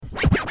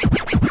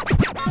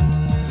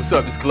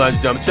what's up? It's Kalonji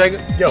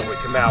Jamachega. Yo, with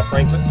Kamal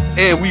Franklin.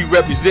 And we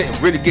representing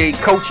Renegade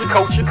Culture.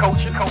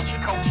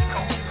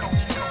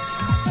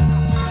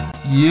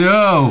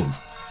 Yo.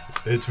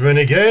 It's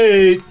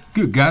Renegade.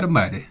 Good God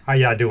Almighty. How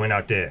y'all doing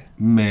out there?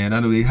 Man, I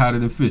know they hotter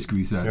than fish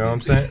grease out there. You know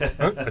there. what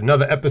I'm saying?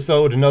 Another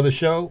episode, another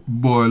show.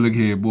 Boy, look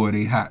here, boy,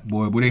 they hot,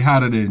 boy. Boy, they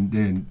hotter than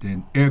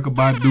Erykah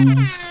Badu's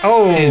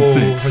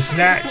incense. Her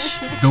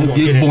snatch. Don't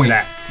get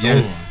buoyant.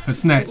 Yes, her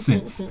snatch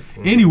sense.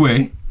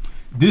 Anyway,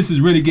 this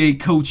is Renegade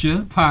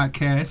Culture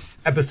Podcast.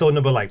 Episode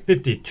number like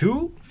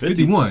 52?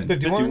 51.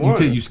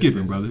 51. You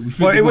skipping, brother.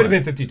 Well, it would have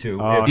been 52.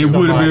 It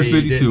would have been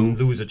 52. Didn't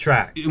lose a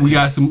track. We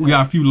got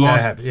a few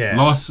lost episodes.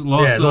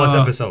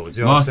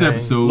 You know lost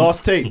episodes.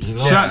 Lost tapes.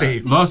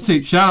 Lost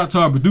tape. Shout out to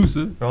our producer.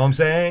 You know what I'm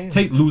saying?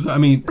 Tape loser. I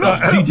mean,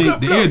 DJ,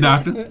 the Air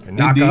Doctor.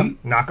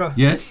 Indeed. Naka.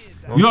 Yes.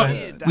 You know,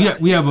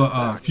 we have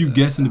a few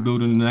guests in the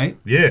building tonight.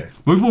 Yeah.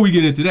 But before we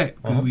get into that,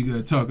 because we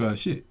gotta talk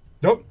shit.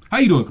 Nope. How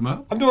you doing,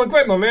 Kamal? I'm doing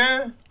great, my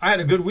man. I had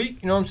a good week,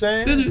 you know what I'm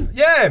saying? Did you?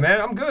 Yeah, man,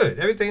 I'm good.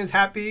 Everything is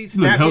happy,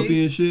 snappy. You look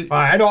healthy and shit?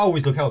 I don't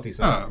always look healthy,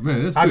 so. Oh,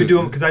 man, that's I be good.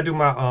 doing, because I do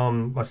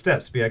my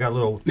steps. I got a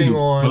little thing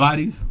on.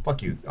 Pilates?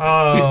 Fuck you.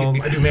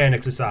 I do man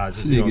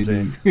exercises, you know what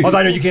I'm saying? Although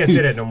I know you can't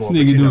say that no more.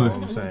 This nigga you know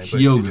doing what I'm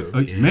saying?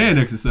 yoga. Man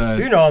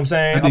exercise. You know what I'm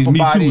saying? I think upper me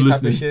body too,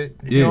 type listening. of shit.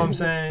 Yeah. You know what I'm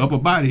saying? Upper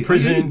body.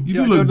 Prison. You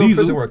do look do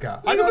diesel. prison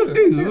workout. I You know. look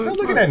diesel. Stop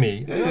looking at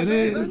me.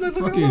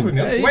 Fucking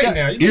I'm sweating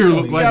now. ear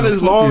look like got a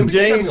his long fucking-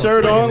 Jane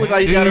shirt on. Look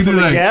like he got it from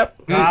the Gap.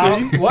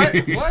 What?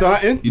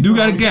 Stunting. You do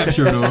got a Gap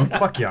shirt on.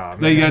 Fuck y'all,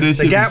 They got man. that The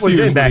shit Gap from was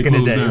Sears in back when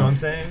in they the day, you know what I'm closed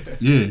saying?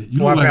 Yeah, you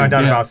Before I look like found a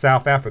out Gap. about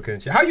South Africa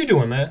and shit. How you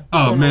doing, man?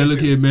 Oh man, look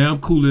here, man. I'm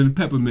cooler than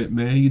peppermint,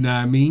 man. You know what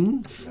I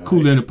mean?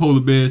 Cooler than a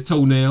polar bear's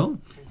toenail.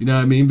 You know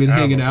what I mean? Been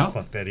hanging I don't know out. what the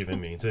fuck that even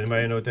means. Does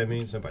anybody know what that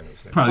means? Somebody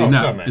knows that. Probably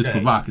not. It's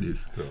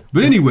provocative.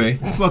 But anyway,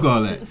 fuck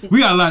all that. We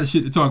got a lot of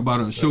shit to talk about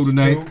on the show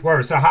tonight.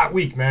 Word, it's a hot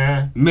week,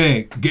 man.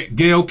 Man,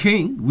 Gayle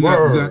King. We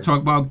got to talk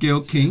about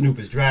Gayle King. Snoop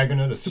is dragging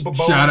her to Super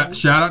Bowl. Shout out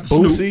to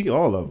Snoop. Boosie,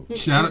 all of them.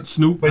 Shout out to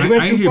Snoop. But he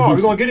went too far.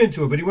 We're gonna get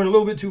into it, but he went a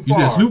little bit too far.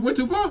 You said Snoop went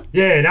too far?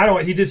 Yeah,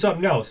 and he did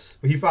something else,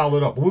 but he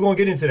followed up. But we're gonna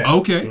get into that.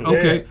 Okay.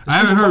 I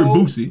haven't heard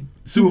Boosie.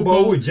 Super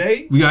Bowl with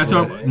Jay. We gotta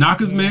talk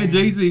Knockers, man.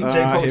 Jay-Z. Jay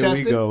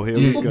protested. Here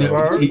we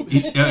go.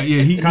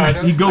 He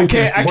go.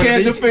 I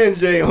can't defend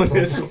Jay on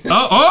this.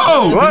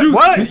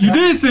 What? You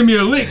did send me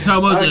a link.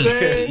 Talking about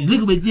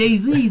look at what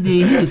Jay-Z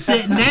did. He was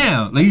sitting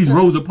down like he's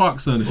Rosa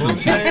Parks' son or something.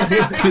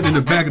 Sitting in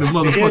the back of the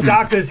motherfucking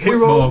Doctor's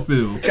football hero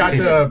field. Got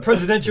the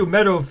Presidential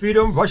Medal of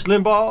Freedom. Rush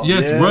Limbaugh.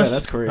 Yes, Yeah, Rush.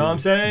 that's crazy. You know what I'm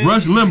saying?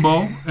 Rush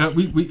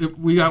Limbaugh.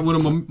 We got one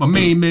of my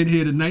main men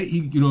here tonight. He,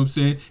 you know what I'm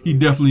saying. He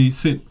definitely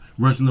sent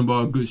Rush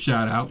Limbaugh a good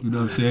shout out. You know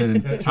what I'm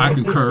saying. And I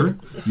concur.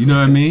 You know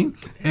what I mean.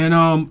 And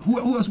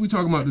who else we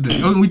talking about today?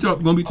 Oh, gonna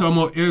be talking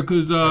about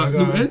Erykah's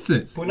new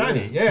incense.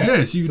 Punani, yeah.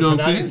 Yes, you know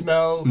what I'm saying.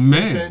 Smell,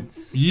 man.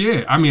 incense.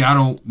 Yeah, I mean I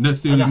don't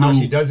necessarily I know how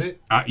she does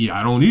it. I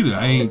don't either.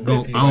 I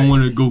don't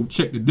want to go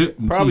check the dip.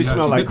 And Probably see how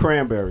smell she like dip.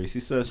 cranberries. He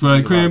says Smell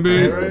like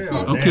cranberries.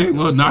 Okay, damn.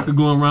 well, Naka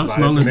going around My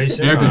smelling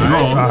information. Erykah's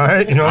drawers. All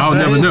right, you know what I'll I'm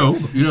never saying? know.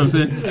 You know what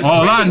I'm saying?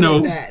 All I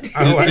know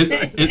is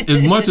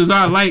as much as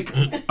I like,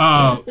 you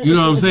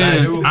know what I'm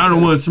saying. I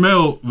don't want to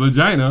smell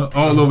vagina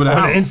all over the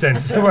house. The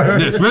incense. Yeah,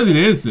 especially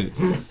the incense.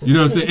 You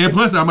know what I'm saying? And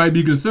plus, I might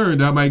be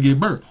concerned that I might get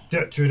burnt.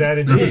 True that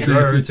indeed.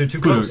 Word, too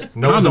close. Put a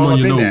Nose condom all on up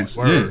your in nose.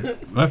 that. Word.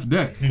 Yeah, after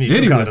that. You need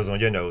two condoms on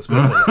your nose. Oh,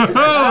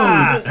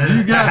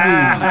 you got me,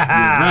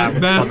 you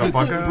rat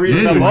bastard.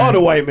 Breathing up all the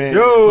white man.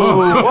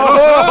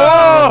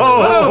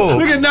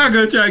 Look at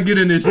Naka trying to get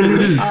in this shit with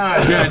this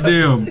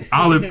goddamn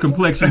olive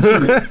complexion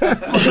shit.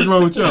 What is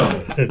wrong with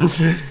y'all?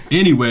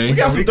 Anyway, We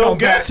got some dope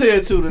guests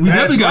here too we tonight.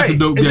 definitely got some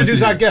dope guests. Introduce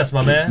here. our guests,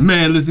 my man.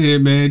 Man, listen here,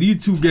 man.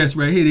 These two guests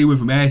right here, they went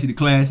from ashy to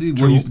classy.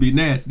 One used to be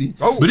nasty.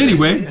 Oh. But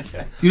anyway,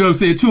 you know what I'm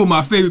saying? Two of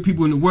my favorite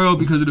people in the world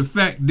because of the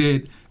fact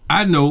that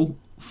I know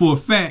for a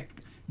fact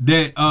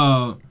that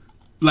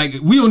like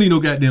we don't need no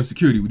goddamn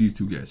security with these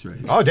two guests right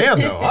here. Oh, damn,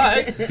 though. All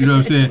right. You know what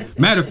I'm saying?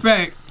 Matter of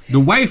fact, the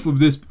wife of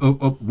this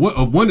of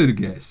one of the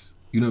guests,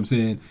 you know what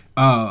I'm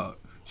saying?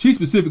 She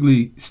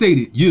specifically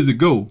stated years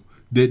ago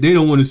that they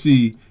don't want to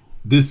see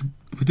this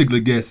particular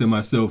guest and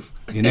myself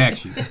in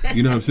action.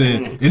 You know what I'm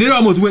saying? And it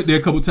almost went there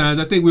a couple times.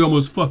 I think we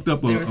almost fucked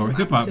up a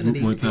hip hop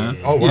group one time.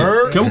 Oh,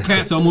 word? Couple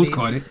cats almost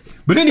caught it.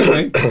 But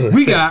anyway,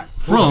 we got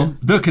from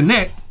The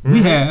Connect,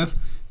 we have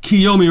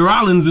Kiyomi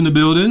Rollins in the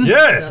building.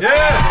 Yeah.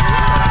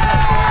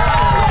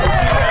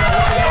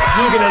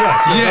 Looking at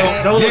us.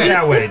 Yes, Don't look yes.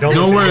 that way.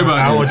 Don't worry about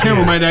that. The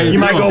camera might not even You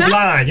might be go on.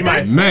 blind. You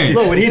might. Man.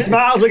 Look, when he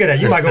smiles, look at that.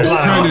 You might go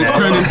blind.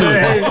 Turn it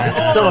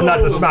to Tell him not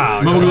to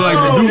smile. Mother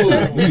like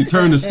Medusa. You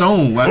turn the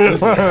stone.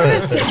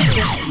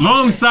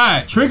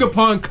 Alongside Trigger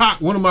Pun Cock,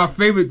 one of my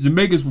favorite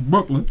Jamaicans from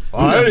Brooklyn. We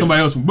got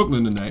somebody else from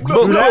Brooklyn tonight.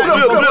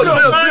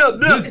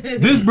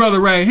 This brother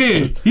right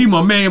here, he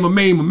my man.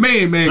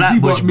 He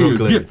bought me a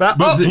gift.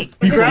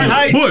 He Crown from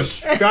Heights.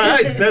 Bush. Crown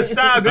Heights. That's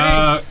style,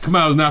 baby.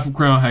 Kamal's not from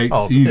Crown Heights.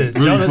 Oh, He's it's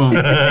really from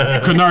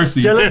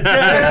Canarsie.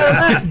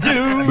 Let's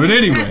do. But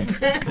anyway,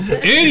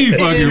 any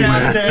fucking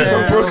way.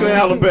 From Brooklyn,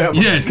 Alabama.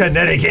 Yes.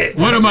 Connecticut.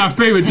 One of my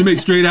favorites to make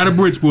straight out of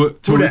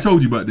Bridgeport. Totally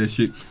told you about that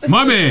shit.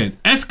 My man,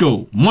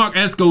 Esco. Mark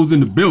Esco's in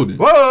the building.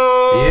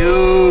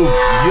 Whoa.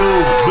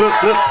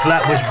 Look,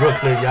 Flatbush,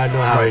 Brooklyn. Y'all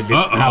know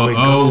how it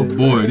Oh goes.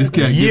 boy, this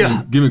cat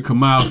giving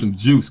Kamal some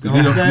juice because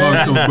he's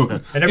from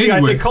Brooklyn. And then we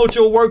got their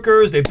cultural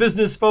workers, their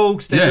business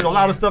folks. They did a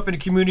lot of stuff in the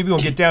community. We're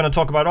going to get down and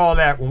talk about all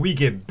that when we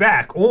get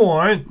back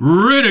on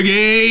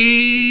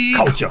Renegade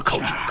Culture.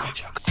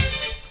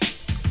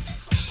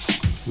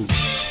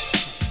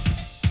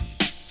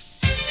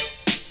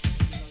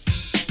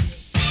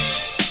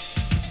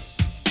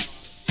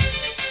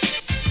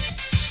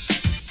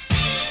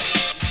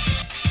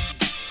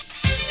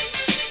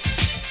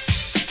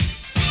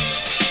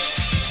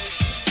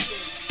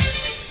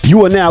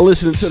 You are now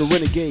listening to the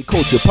Renegade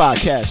Culture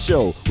Podcast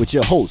Show with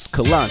your hosts,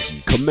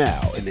 Kalanji,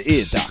 Kamal, and the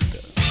Ear Doctor.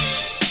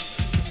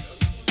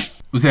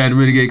 What's happening,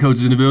 Renegade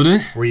Coaches in the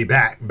building? We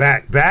back.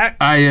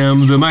 I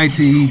am the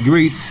mighty,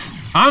 great,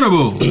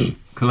 honorable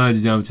Kalanji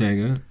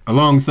Jamachanga,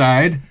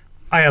 alongside...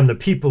 I am the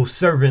people's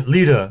servant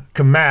leader,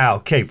 Kamal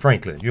K.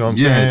 Franklin. You know what I'm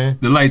Yes, saying?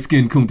 the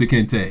light-skinned Kunta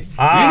Kinte. The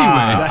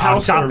Anyway.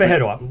 house chop the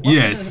head off.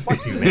 Yes.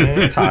 Fuck you, man.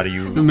 I'm tired of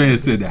you. The man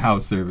said the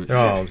house servant.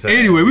 Oh, I'm saying.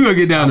 Anyway, we're going to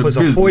get down to Put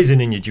some business.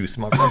 poison in your juice,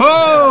 my brother.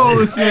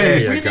 Oh, There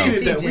shit. you go.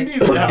 We needed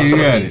You that. got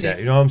it.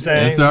 You know what I'm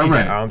saying? That's all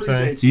right. You know what I'm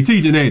saying? He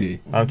teaching, ain't he?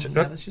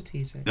 That was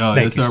strategic. Oh,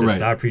 Thank that's you, all sister.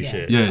 I right.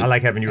 appreciate it. Yes. I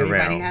like having you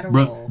Everybody around. had a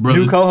role. Brother,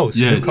 New co-host.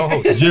 Yes. New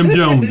co-host. Jim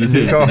Jones is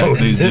here.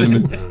 Co-host. Ladies and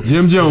gentlemen.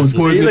 Jim Jones.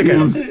 See, look at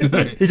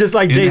Poison. He just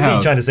like In the Jay-Z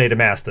house. trying to say the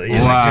master. He's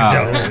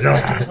Wow. like,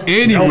 Don't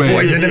Anyway.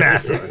 poison the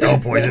master.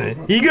 Don't poison it.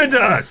 He good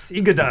to us.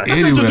 Let's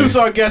Anyway. introduce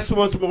our guests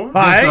once more. All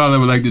That's right. all I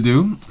would like to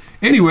do.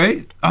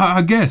 Anyway,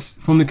 our guests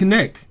from the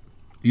Connect.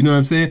 You know what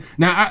I'm saying?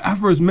 Now, I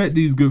first met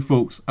these good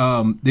folks.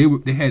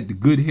 They had the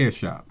Good Hair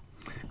Shop.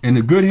 And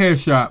the Good Hair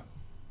Shop,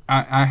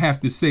 I have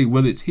to say,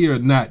 whether it's here or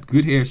not,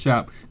 Good Hair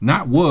Shop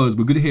but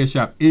Good Hair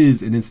Shop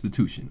is an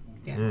institution.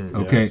 Yes.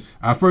 Okay.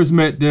 I first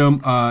met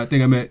them, I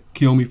think I met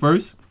Kiyomi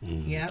first. Yep.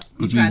 You What you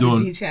was tried to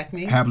doing? G-check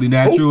me. Happily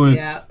Natural and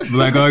Yeah.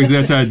 Black August,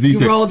 that tried to You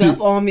G-check. rolled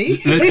up on me.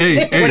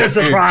 Hey, What a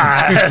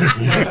surprise.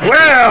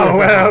 well.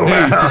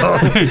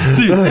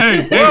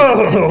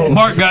 Hey,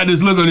 Mark got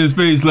this look on his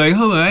face like,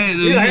 hold on, I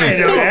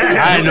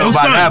didn't know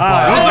about that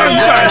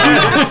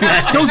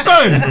part. No,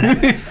 son.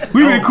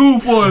 We've been cool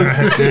for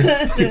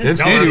This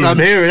Anyway. first I'm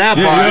hearing that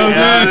Yeah, part. you know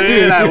what I'm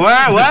saying? Like,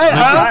 what?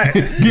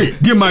 Huh?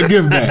 get my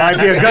gift back. Might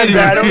be a gun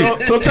battle.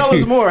 So tell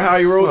us more how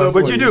you rolled up.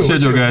 What on you do?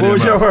 Shut your goddamn What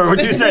was your mouth. word?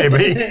 What'd you say,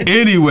 B?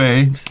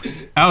 Anyway,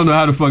 I don't know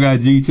how the fuck I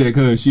G-check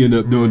her and she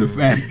ended up doing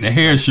the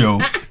hair show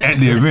at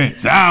the event.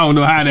 So I don't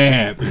know how that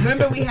happened.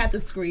 Remember we had the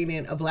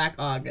screening of Black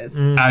August.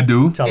 I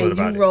do. Tell it And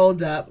about you it.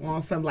 rolled up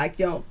on some like,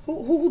 yo,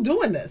 who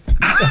doing this?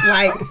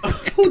 Like,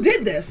 who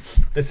did this?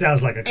 It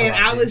sounds like a And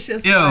I collage. was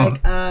just Yo.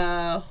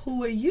 like,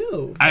 who are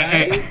you?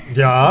 Right?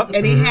 Job.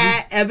 And he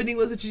had Ebony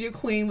was a junior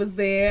queen was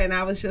there, and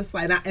I was just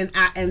like,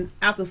 and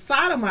out the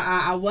side of my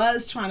eye, I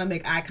was trying to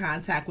make eye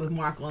contact with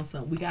Mark on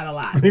some. We got a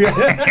lot. Come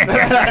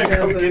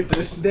get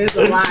this. There's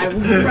a lot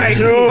right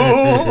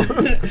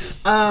here.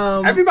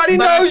 Everybody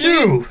but I knows think-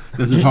 you.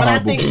 This is But I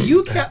horrible. think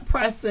you kept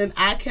pressing,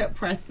 I kept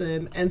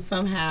pressing, and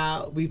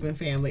somehow we've been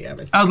family ever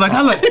since. I was like,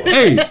 I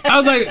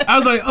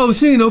was like, oh,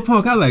 she ain't no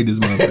punk. I like this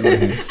motherfucker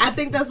right here. I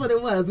think that's what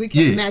it was. We kept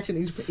Yeah. matching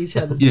each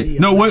other's Yeah. videos.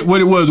 No, what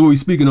it was, what we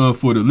speaking of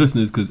for the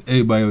listeners, because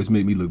everybody always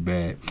make me look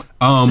bad.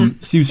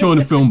 She was showing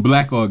the film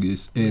Black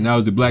August, and I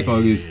was the Black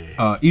August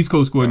East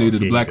Coast coordinator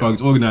of the Black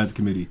August Organizing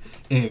Committee,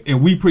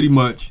 and we pretty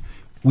much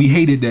we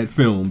hated that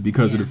film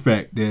because of the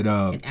fact that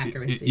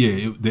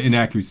Inaccuracies. the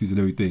inaccuracies and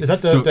everything. Is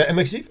that So- the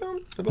MXG film?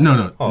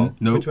 No. Oh,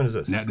 No. which one is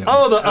this? Not that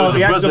Oh,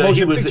 one. the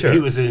motion picture. He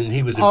was in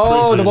prison.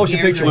 Oh, the motion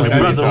picture His one.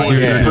 brother Yeah.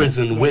 was in Yeah.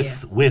 prison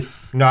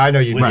with No, I know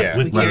you. with, Yeah.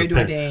 with Gary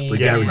Brother Dourdain. with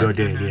Yeah. Gary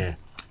Dourdain, yeah.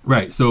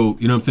 Right, so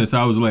you know what I'm saying. So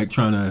I was like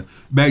trying to.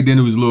 Back then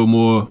it was a little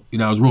more.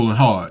 I was rolling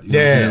hard. You know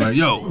what I'm saying? Like,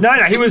 yo, No,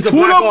 he was the Who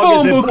Black the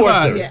August Bumble enforcer.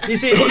 Clyde? Yeah. You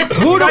see, Who the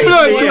blood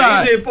clot? He's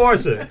the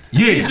enforcer. Yeah.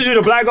 He used to do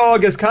the Black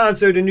August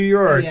concert in New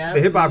York, Yeah.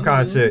 the hip hop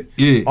concert.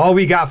 Yeah. All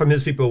we got from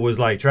his people was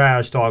like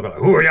trash talk, like,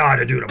 who are y'all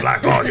to do the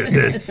Black August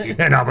this and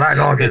the Black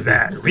August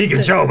that? We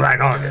can show Black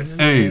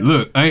August. Hey,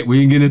 look,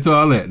 we ain't getting into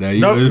all that. Now,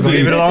 you Nope, know what I'm saying?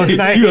 leave it alone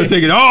tonight. You gonna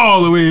take it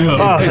all the way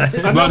up.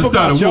 Enough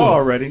about y'all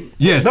already.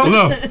 Yes, No.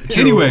 enough.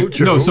 True, Anyway,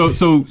 true. no, so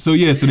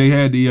they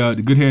had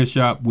the Good Hair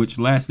Shop, which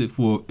lasted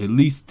for at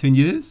least 10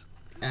 years.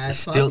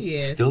 12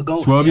 years. Still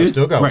going. 12 years?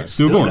 still going. Right,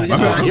 still going. My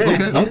bad. Yeah.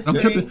 Okay, I'm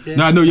tripping.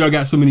 Now I know y'all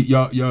got so many,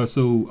 y'all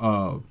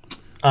so,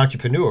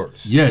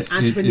 Entrepreneurs. yes.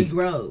 Entrepreneur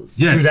grows.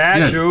 Yes, Do that,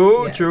 yes.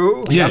 true, Yes.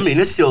 true. Yes. I mean,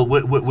 it's still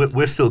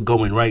we're still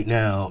going right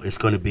now. It's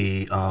going to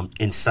be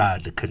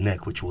inside the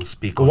Connect, which we'll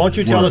speak But on. why don't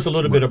you tell us a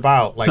little bit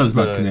about like Tell us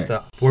about the Connect.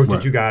 work Right.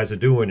 that you guys are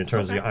doing in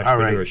terms of your All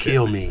right, entrepreneurship?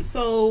 kill me.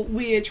 So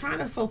we're trying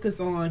to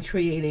focus on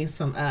creating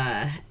some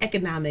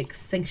economic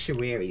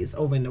sanctuaries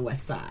over in the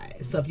West Side.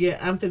 So if you're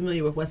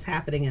unfamiliar with what's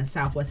happening in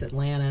Southwest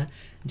Atlanta,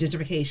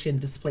 gentrification,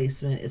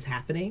 displacement is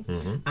happening.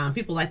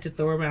 People like to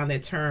throw around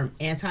that term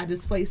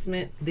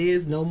anti-displacement.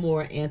 There's no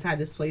more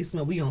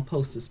anti-displacement. We on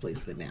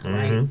post-displacement now,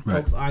 right?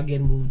 Folks are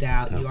getting moved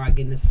out. You are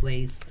getting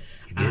displaced.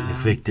 Getting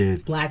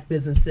evicted. Black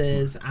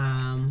businesses,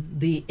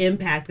 the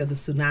impact of the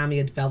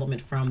tsunami of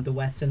development from the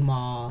Western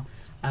Mall,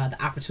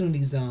 the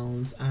opportunity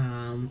zones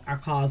are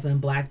causing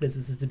black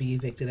businesses to be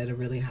evicted at a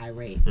really high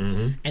rate.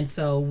 And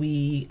so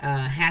we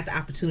had the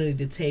opportunity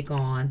to take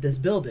on this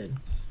building.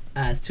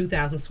 It's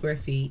 2,000 square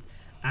feet.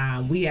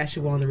 We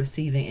actually were on the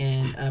receiving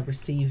end of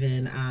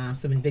receiving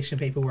some eviction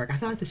paperwork. I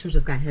felt like the show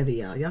just got heavy,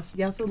 y'all. Y'all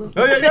still listening?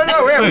 Oh,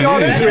 no, we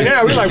all into it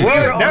now. We're like,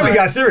 what? Now we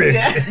got serious.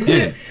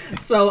 Yeah.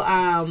 So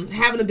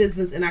having a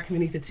business in our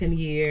community for 10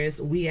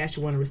 years, we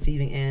actually were on the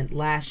receiving end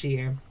last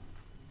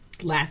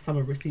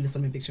summer receiving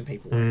some eviction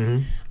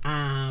paperwork.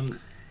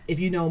 If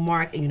you know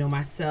Mark and you know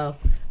myself,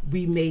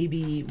 we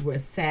maybe were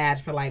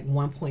sad for like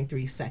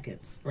 1.3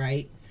 seconds,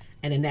 right?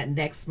 And in that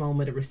next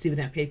moment of receiving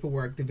that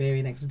paperwork, the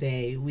very next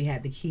day, we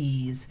had the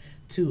keys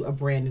to a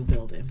brand new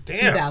building,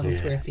 2,000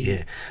 square feet.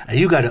 Yeah, and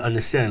you got to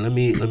understand. Let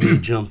me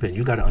jump in.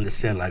 You got to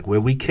understand, like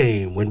when we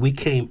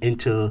came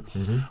into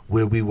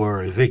where we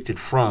were evicted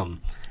from,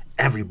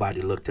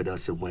 everybody looked at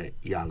us and went,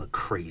 "Y'all are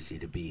crazy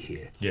to be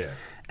here." Yeah,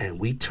 and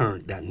we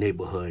turned that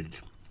neighborhood,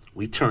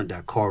 we turned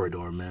that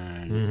corridor,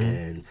 man,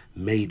 and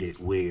made it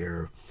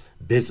where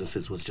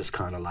businesses was just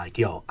kind of like,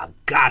 yo, I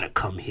gotta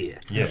come here.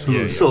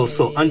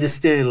 So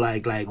understand,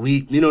 like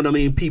we, you know what I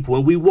mean, people,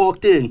 when we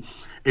walked in,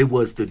 it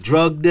was the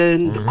drug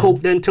den, the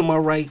coke den to my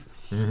right,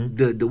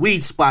 the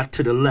weed spot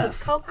to the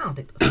left. Coke? I don't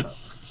think it was coke.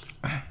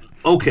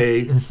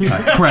 Okay.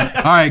 Crack.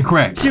 All right,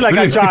 crack. She like,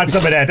 I tried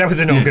some of that. That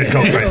was a no good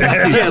coke right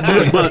there. Yeah,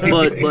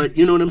 but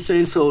you know what I'm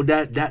saying? So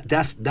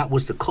that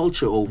was the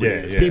culture over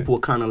there. Yeah. People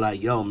were kind of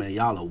like, yo, man,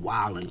 y'all are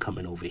wilding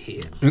coming over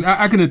here. And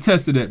I can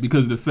attest to that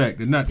because of the fact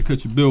that, not to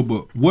cut your bill,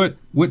 but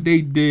what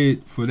they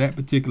did for that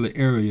particular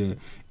area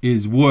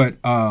is what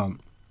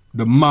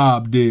the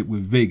mob did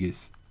with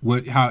Vegas.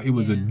 How it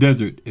was a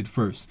desert at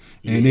first,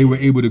 and they were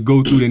able to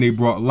go through it, and they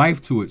brought life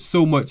to it,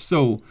 so much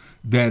so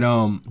that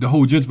the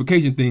whole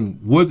gentrification thing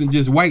wasn't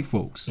just white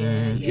folks.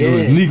 It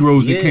was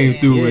Negroes that came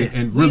through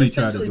and really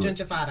tried to do it. We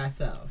essentially gentrified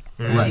ourselves.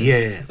 Right.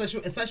 Yeah.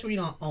 Especially when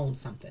you don't own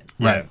something.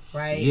 Right.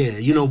 Right. Yeah.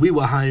 You know, we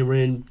were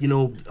hiring,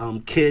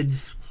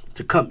 kids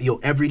to come,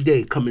 every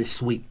day come and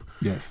sweep.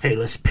 Yes. Hey,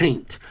 let's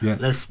paint.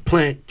 Yes. Let's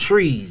plant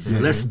trees.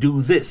 Let's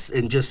do this,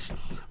 and just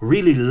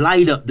really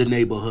light up the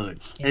neighborhood.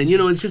 And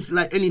it's just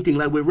like anything,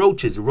 like with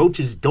roaches.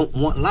 Roaches don't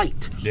want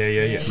light.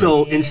 Yeah.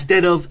 So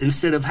instead of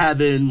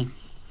having,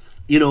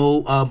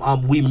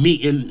 we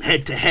meeting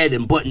head to head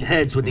and butting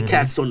heads with the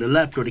cats on the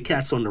left or the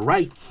cats on the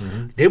right,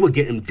 they were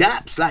getting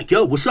daps like,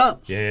 yo, what's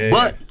up?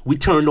 But we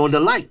turned on the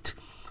light.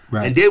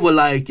 Right. And they were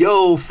like,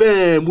 yo,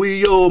 fam,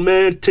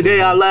 man, today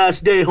our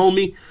last day,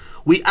 homie.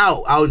 We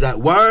out. I was like,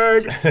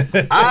 word. All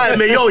right,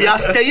 man, y'all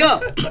stay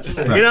up. Right.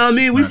 You know what I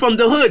mean? We from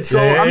the hood, so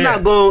I'm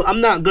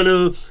not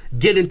gonna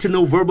get into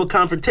no verbal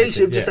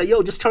confrontation. Just say,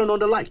 yo, just turn on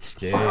the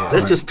lights.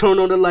 Let's just turn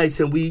on the lights,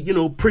 and we,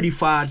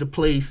 prettify the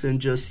place,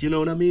 and just, you know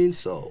what I mean?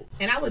 So.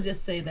 And I would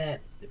just say that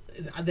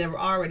there were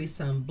already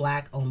some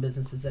black-owned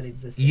businesses that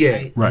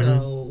existed. Right.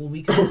 So when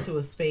we come into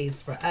a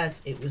space, for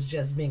us, it was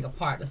just being a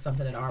part of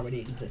something that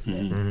already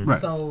existed. Right.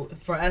 So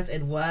for us,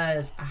 it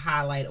was a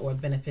highlight or a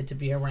benefit to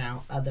be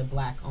around other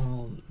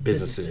black-owned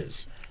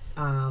businesses.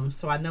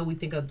 So I know we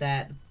think of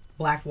that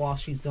Black Wall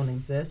Streets don't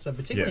exist, but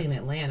particularly in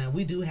Atlanta,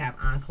 we do have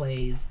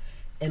enclaves,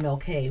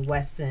 MLK,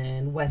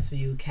 Weston,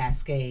 Westview,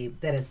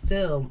 Cascade, that has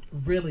still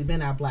really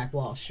been our Black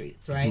Wall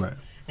Streets, right?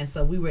 And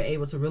so we were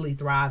able to really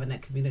thrive in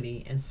that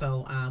community. And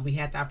so we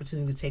had the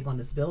opportunity to take on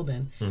this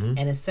building. And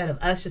instead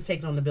of us just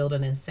taking on the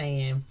building and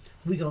saying,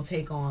 we're going to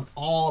take on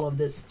all of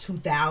this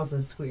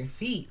 2,000 square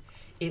feet,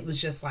 it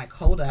was just like,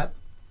 hold up.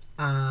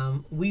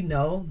 We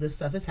know this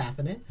stuff is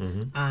happening.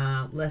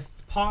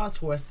 Let's pause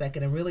for a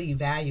second and really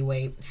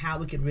evaluate how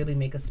we could really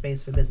make a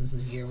space for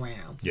businesses year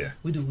round.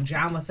 We do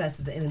Drama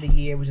Fest at the end of the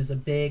year, which is a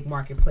big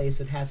marketplace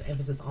that has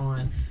emphasis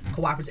on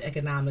cooperative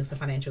economics and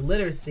financial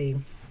literacy.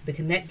 The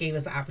Connect gave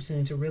us the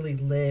opportunity to really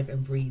live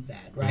and breathe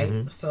that,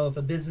 right? So if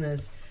a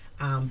business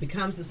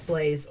becomes this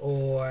place,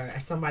 or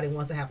somebody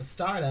wants to have a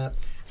startup,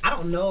 I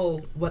don't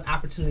know what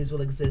opportunities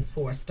will exist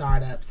for a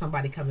startup,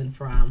 somebody coming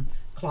from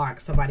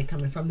Clark, somebody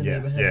coming from the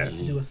neighborhood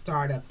to do a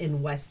startup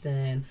in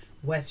Weston,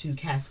 Westview,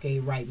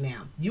 Cascade right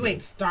now. You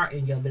ain't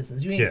starting your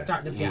business. You ain't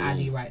starting up your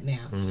ID right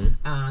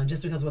now,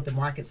 just because of what the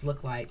markets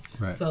look like.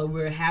 Right. So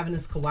we're having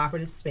this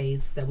cooperative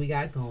space that we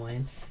got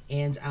going,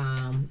 and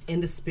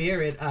in the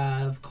spirit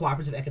of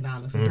cooperative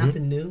economics, it's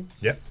nothing new.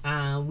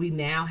 We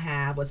now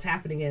have, what's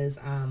happening is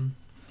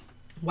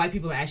white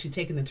people are actually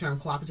taking the term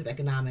cooperative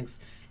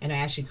economics and are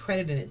actually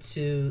crediting it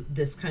to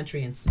this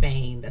country in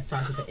Spain that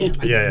starts with the M.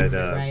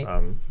 Right?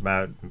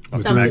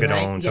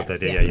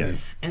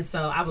 And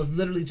so I was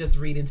literally just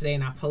reading today,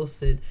 and I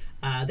posted,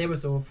 there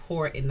was a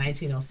report in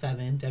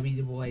 1907 W.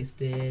 Du Bois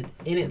did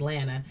in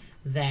Atlanta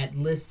that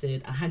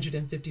listed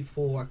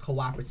 154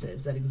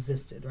 cooperatives that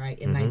existed, right,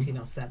 in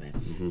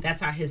 1907.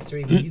 That's our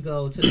history. When you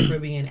go to the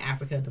Caribbean,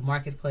 Africa, the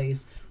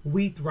marketplace,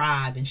 we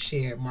thrive in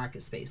shared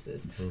market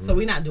spaces. So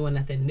we're not doing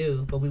nothing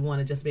new, but we want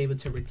to just be able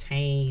to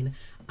retain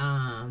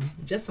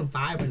just some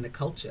fiber in the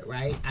culture,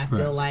 right? I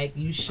feel like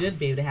you should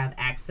be able to have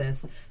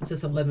access to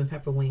some lemon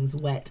pepper wings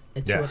wet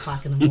at 2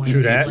 o'clock in the morning.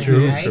 True that,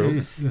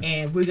 true.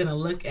 And we're going to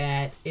look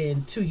at,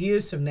 in 2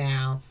 years from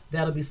now,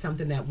 that'll be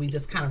something that we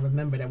just kind of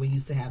remember that we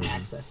used to have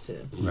access to.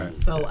 Right.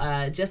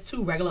 So just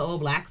two regular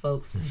old black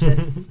folks,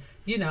 just,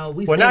 we well,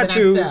 save not it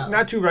too, ourselves.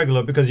 not too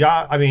regular, because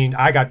y'all,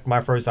 I got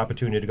my first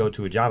opportunity to go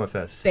to a Jama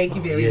Fest. Thank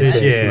you very This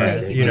much.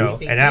 year,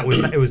 Thank and that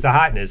was, it was the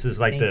hotness. It's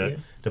like Thank you.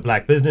 the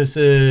black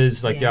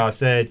businesses, like y'all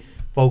said,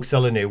 folks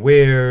selling their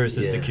wares.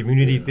 It's the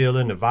community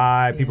feeling, the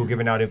vibe, people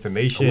giving out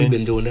information. We've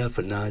been doing that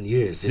for 9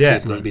 years. This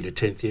is going to be the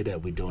 10th year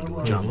that we're doing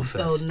the Jama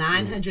Fest. So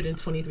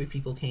 923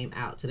 people came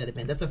out to that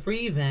event. That's a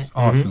free event.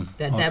 Awesome.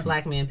 That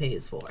black man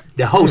pays for.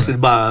 They're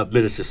hosted by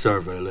Minister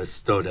Server.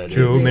 Let's throw that in.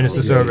 True,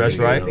 Minister Server, that's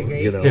right.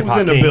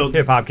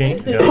 Hip Hop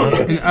King. Yeah.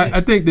 And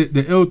I think that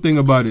the ill thing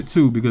about it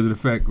too, because of the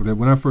fact that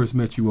when I first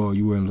met you all,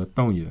 you were in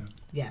Lithonia.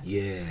 Yes.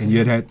 Yeah. And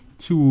you had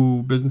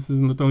 2 businesses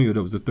in Lithonia.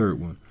 That was the third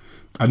one.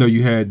 I know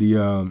you had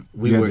the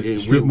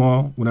strip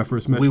mall when I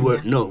first met you.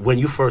 When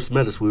you first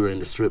met us, we were in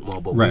the strip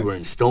mall, but we were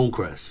in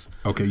Stonecrest.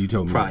 Okay, you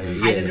told me. Prior,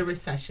 Height of the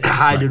recession.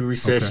 Height of the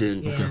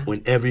recession, Okay.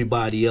 when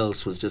everybody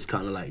else was just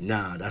kind of like,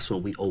 nah, that's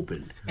when we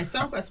opened. And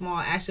Stonecrest Mall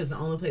actually is the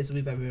only place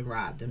we've ever been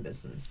robbed in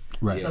business.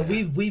 Right. So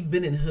we've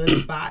been in hood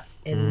spots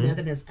and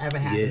nothing has ever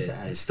happened to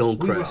us.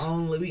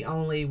 Stonecrest. We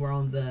only were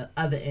on the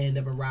other end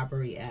of a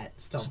robbery at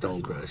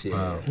Stonecrest. Stonecrest, yeah.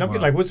 Wow. I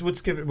mean, like,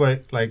 what's giving?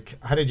 What, like,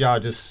 how did y'all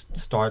just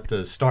start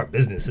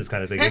businesses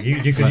kind of thing? Like,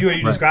 because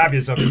you describe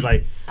yourself as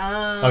like,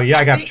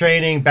 I got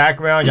training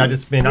background. Y'all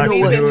just been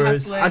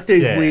entrepreneurs. Been I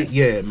think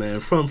man.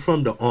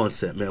 From the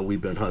onset, man,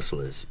 we've been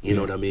hustlers. You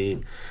know what I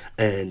mean?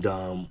 And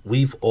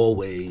we've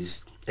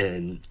always,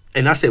 and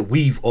I said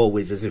we've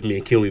always, as if me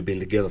and Kimmy been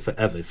together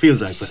forever. It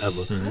feels like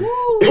forever.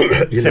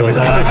 Except when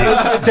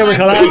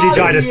Kalonji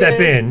tried to step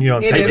in,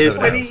 It is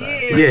 20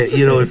 years.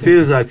 Yeah, it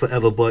feels like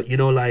forever, but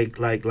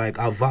like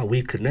our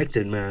we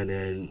connected, man,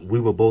 and we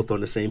were both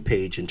on the same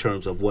page in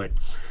terms of what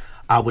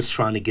I was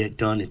trying to get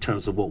done, in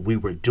terms of what we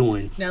were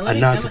doing. Now, I'm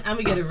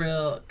gonna get a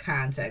real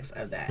context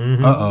of that.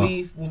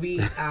 When we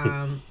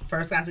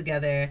first got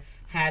together,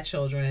 had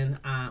children,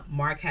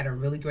 Mark had a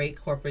really great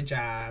corporate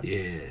job.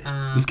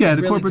 Yeah. This guy had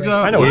a corporate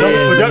job? I know.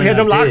 He had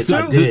them locks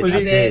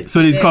too.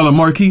 So they just call him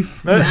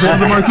Markeith?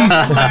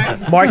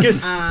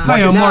 Marcus?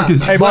 Hi, I'm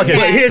Marcus. Hey, Marcus.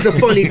 But here's a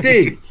funny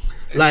thing.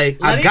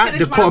 Like, I got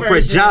the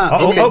corporate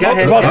job.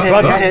 Okay, go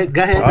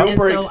ahead. And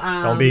so,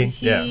 Don't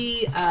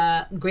be.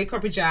 Great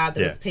corporate job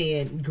that was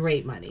paying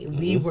great money.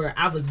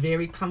 I was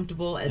very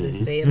comfortable as a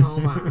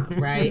stay-at-home mom,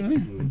 right?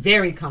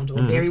 Very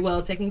comfortable, very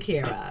well taken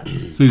care of.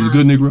 So he's a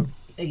good Negro?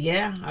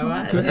 Yeah, I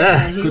was.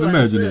 Couldn't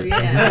imagine that.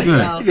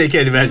 Yeah. You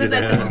can't imagine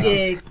that. He was that. at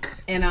this gig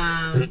and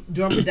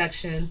doing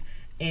production,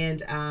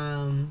 and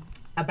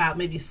about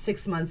maybe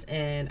 6 months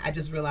in, I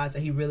just realized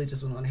that he really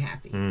just wasn't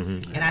happy.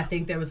 And I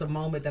think there was a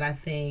moment that I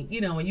think,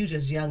 when you're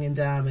just young and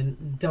dumb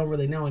and don't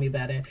really know any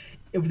better,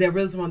 there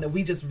was one that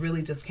we just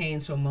really just came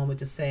to a moment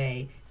to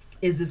say,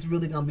 is this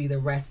really going to be the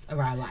rest of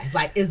our life?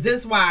 Like, is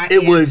this why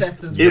our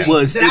ancestors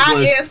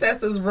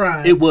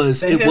run? It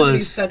was be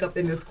stuck up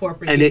in this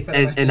corporate gig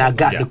and I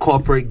got the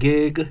corporate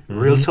gig.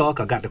 Real talk,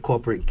 I got the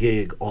corporate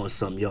gig on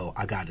some,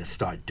 I got to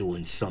start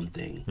doing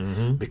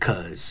something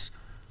because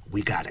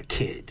we got a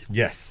kid.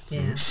 Yes.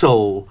 Yeah.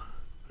 So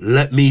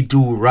let me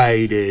do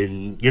right,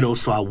 and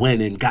so I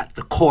went and got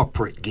the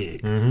corporate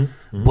gig,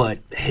 but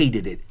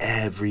hated it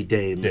every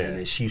day, man.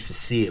 And she used to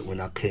see it when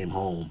I came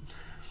home.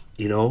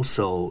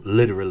 So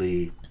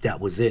literally that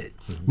was it.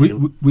 We're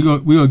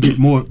gonna get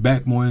more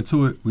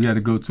into it. We got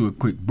to go to a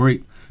quick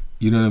break.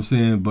 You know what I'm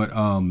saying? But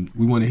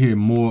we want to hear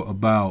more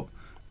about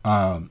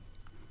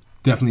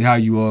definitely how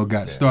you all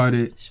got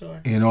started,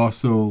 and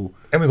also.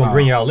 And we're gonna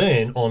bring y'all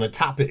in on the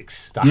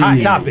topics, the hot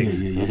topics,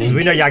 because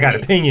we know y'all got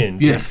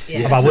opinions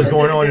about what's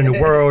going on in the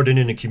world and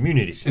in the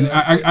community. And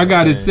I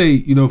gotta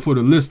say, for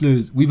the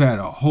listeners, we've had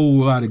a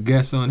whole lot of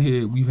guests on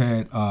here. We've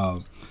had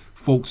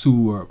folks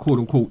who are quote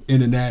unquote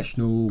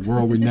international,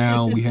 world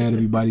renowned. We had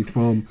everybody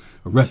from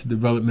Arrested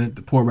Development,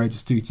 the Poor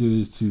Righteous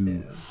Teachers,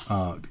 to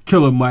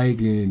Killer Mike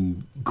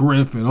and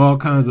Griff and all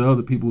kinds of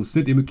other people.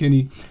 Cynthia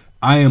McKinney.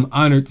 I am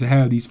honored to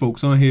have these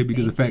folks on here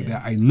because of the fact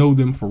that I know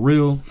them for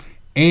real,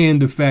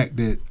 and the fact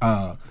that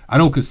I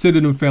don't consider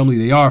them family,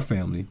 they are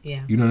family.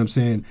 Yeah. You know what I'm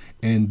saying?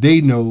 And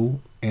they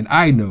know, and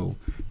I know,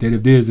 that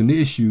if there's an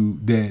issue,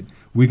 that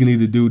we can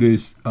either do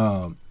this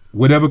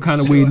whatever kind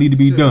of way it need to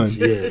be done.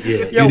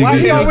 Yeah, why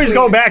do you always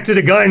go back to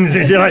the guns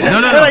and shit like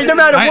that? No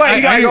matter what,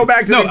 you gotta go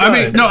back to the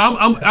guns.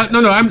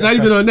 I'm not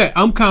even on that.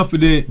 I'm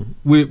confident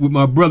with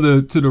my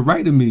brother to the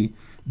right of me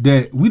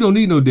that we don't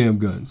need no damn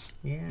guns.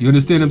 Yeah. You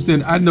understand what I'm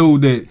saying? I know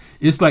that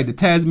it's like the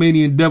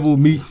Tasmanian devil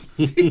meets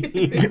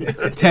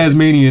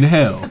Tasmanian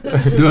hell. You know what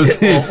I'm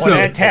saying? On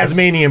that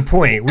Tasmanian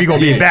point, we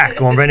gonna be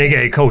back on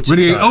Renegade Culture.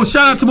 Oh,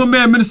 shout out to my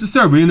man Minister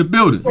Server in the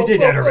building. We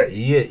did that already.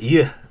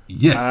 Yeah.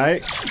 Yes. All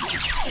right.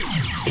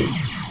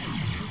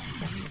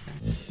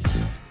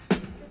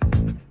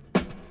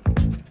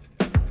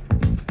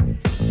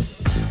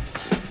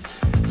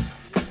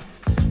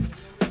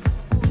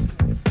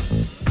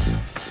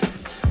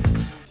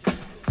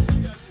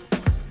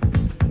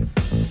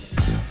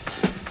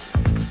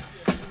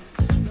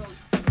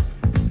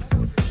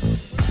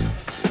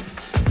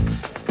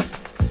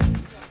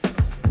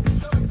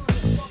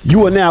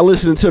 You are now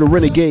listening to the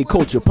Renegade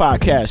Culture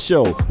Podcast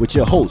Show with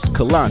your hosts,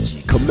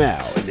 Kalanji,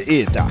 Kamal, and the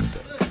Ear Doctor.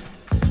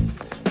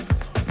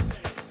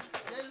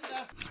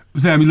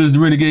 What's happening? You listen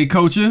to Renegade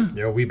Culture.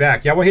 Yo, we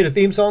back. Y'all want to hear the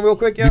theme song real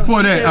quick, y'all?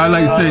 Before that, I'd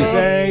like to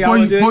say, before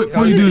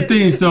you do the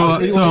theme song,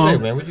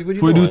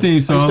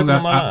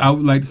 I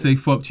would like to say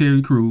fuck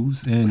Terry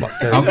Crews. And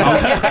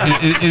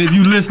if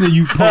you listening,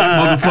 you punk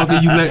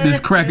motherfucker, you let this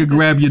cracker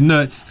grab your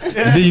nuts, and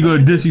then you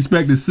gonna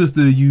disrespect the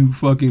sister, you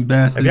fucking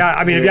bastard. If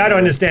y'all don't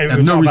understand, we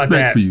were talking about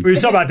that. We were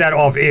talking about that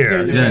off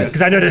air.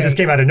 Because I know that this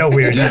came out of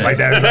nowhere and shit like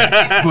that. It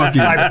was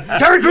like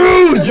Terry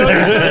Crews!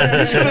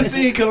 You should have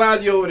seen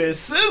Kalanji over there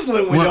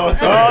sizzling when y'all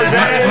saw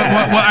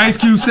what Ice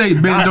Cube say,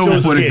 bend over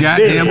for the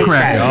goddamn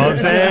cracker. You know what I'm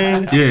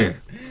saying? Yeah.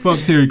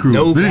 Fuck Terry Crews.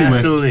 No but anyway,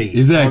 Vaseline.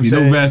 Exactly, You know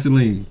what I'm no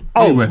Vaseline.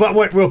 Oh, Anyway. but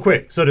what, real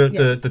quick. So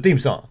the theme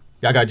song.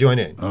 Y'all got to join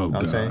in. Oh, know what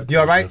I'm God. saying? You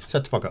all right?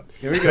 Shut the fuck up.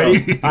 Here we go.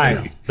 All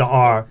right. The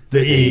R,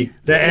 the E,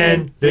 the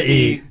N, the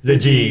E, the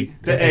G,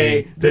 the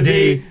A, the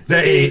D,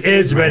 the E.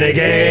 It's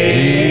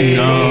Renegade.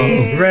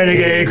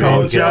 Renegade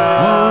Culture.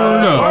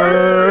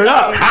 Word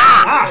up.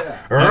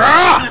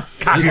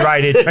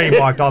 Copyrighted,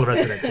 trademarked, all the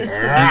rest of that shit.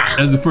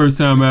 That's the first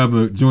time I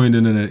ever joined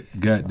in that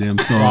goddamn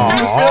song.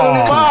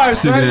 Five,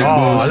 Sick of that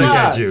Oh, bullshit. look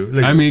at you.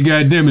 Look. I mean,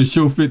 goddamn, it's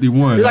show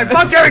 51. He's like,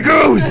 fuck Terry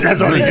Crews.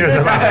 That's all he cares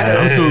about.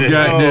 I'm so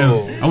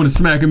goddamn. I want to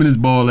smack him in his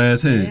ball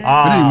ass head.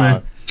 But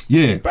anyway,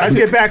 yeah. Let's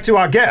get back to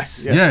our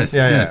guests. Yes.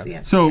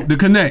 Yeah. So the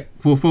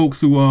Connect for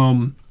folks who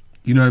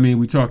you know what I mean.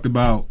 We talked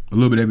about a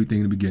little bit of everything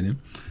in the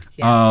beginning.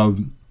 Yes.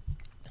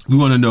 We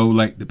want to know,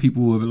 like, the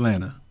people of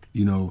Atlanta.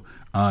 You know,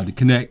 the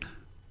Connect.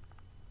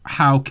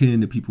 How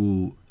can the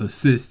people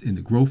assist in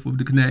the growth of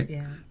the Connect?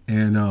 Yeah.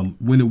 And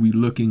when are we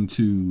looking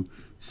to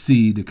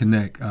see the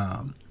Connect?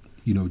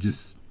 You know,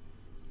 just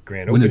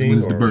Grand when opening.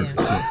 is the birth?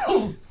 Yeah.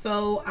 Yes.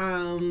 So,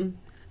 and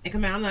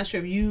Kamal, I'm not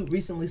sure if you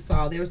recently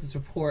saw, there was this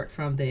report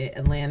from the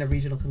Atlanta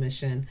Regional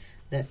Commission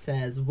that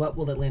says, what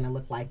will Atlanta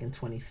look like in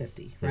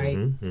 2050, right?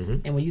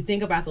 And when you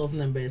think about those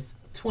numbers,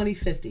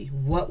 2050,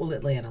 what will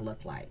Atlanta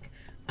look like?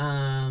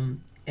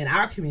 In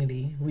our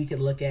community, we could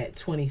look at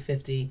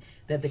 2050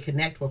 that the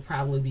Connect will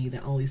probably be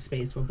the only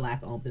space where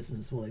Black-owned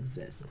businesses will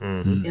exist.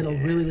 It'll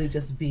really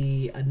just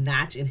be a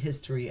notch in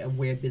history of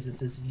where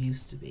businesses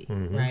used to be,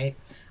 right?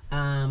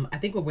 I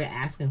think what we're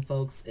asking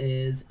folks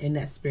is, in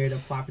that spirit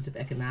of cooperative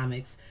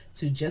economics,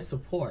 to just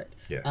support.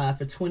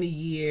 For 20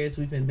 years,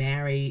 we've been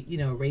married, you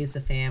know, raised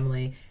a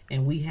family,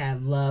 and we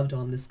have loved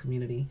on this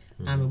community.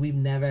 And we've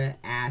never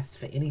asked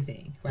for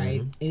anything,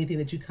 right? Anything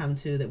that you come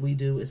to that we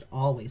do is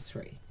always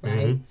free,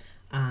 right?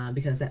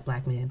 Because that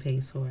black man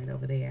pays for it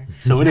over there.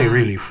 So it ain't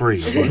really free.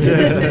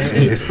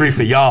 It's free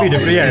for y'all.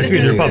 It's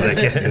free to the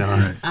public. You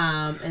know?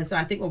 And so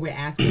I think what we're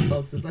asking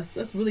folks is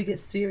let's really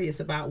get serious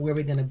about where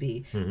we're going to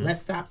be.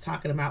 Let's stop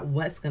talking about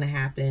what's going to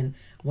happen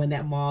when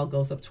that mall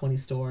goes up 20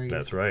 stories.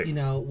 That's right. You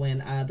know, when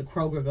the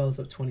Kroger goes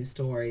up 20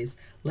 stories.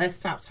 Let's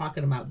stop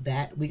talking about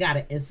that. We got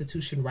an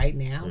institution right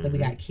now that we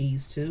got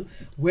keys to.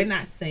 We're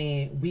not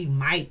saying we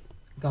might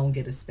gonna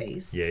get a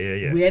space.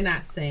 Yeah. We're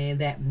not saying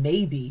that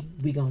maybe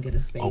we gonna get a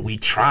space. Oh, we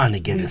trying to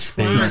get a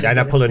space. Y'all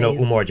not pulling no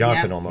Umar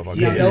Johnson on motherfucker.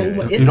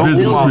 It's No, a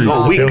building.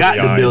 no, we got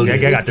the building.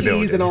 I got the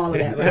Keys building. and all of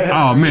that. Right?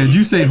 Oh man, did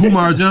you say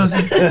Umar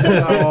Johnson?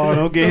 Oh,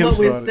 don't get So him what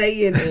we're started.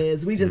 saying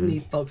is we just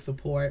need folks'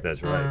 support.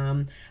 That's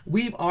right.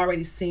 We've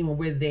already seen when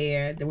we're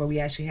there where we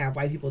actually have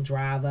white people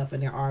drive up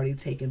and they're already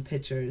taking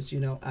pictures, you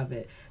know, of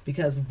it.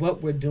 Because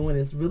what we're doing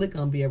is really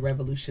going to be a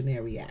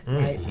revolutionary act,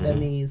 right? So that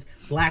means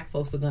black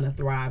folks are going to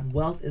thrive.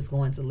 Wealth is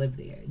going to live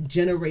there.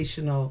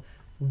 Generational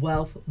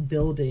wealth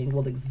building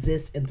will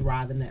exist and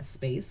thrive in that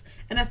space,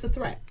 and that's a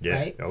threat,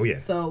 right? Oh yeah.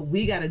 So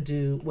we got to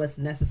do what's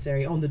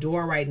necessary. On the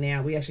door right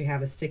now, we actually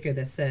have a sticker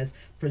that says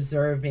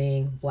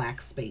preserving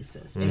black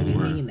spaces, and we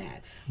mean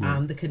that.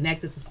 The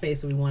Connect is a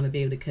space where we want to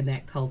be able to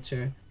connect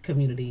culture,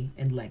 community,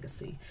 and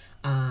legacy.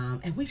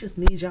 And we just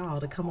need y'all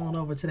to come on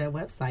over to that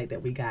website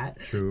that we got.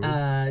 True.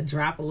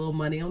 Drop a little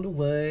money on the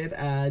wood.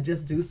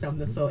 Just do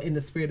something so in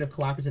the spirit of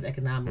cooperative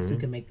economics, we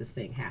can make this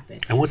thing happen.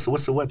 And what's the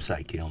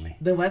website, Gilmy?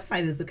 The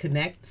website is The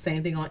Connect.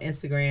 Same thing on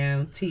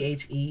Instagram,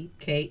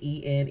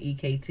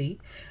 TheKenekt.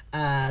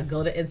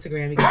 Go to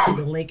Instagram. You can see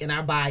the link in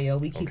our bio.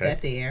 We keep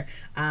that there.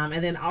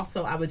 And then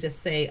also, I would just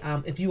say,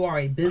 if you are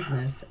a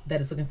business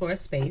that is looking for a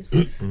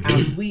space,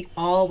 we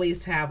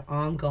always have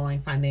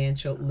ongoing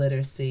financial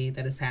literacy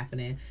that is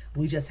happening.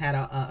 We just had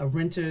a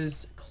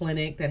renters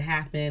clinic that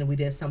happened. We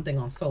did something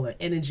on solar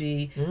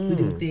energy. We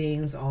do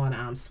things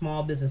on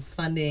small business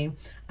funding.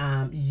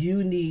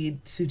 You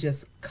need to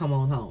just come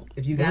on home.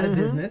 If you got a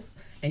business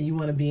and you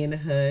want to be in the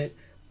hood,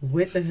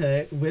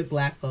 with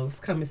black folks,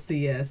 come and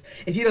see us.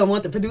 If you don't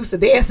want the producer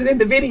dancing in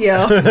the video,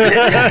 all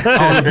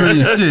the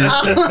pretty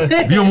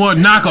shit. If you don't want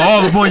to knock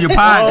all up on your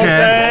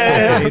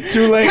podcast,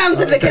 Too late. come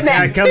to the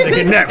Connect. Come to the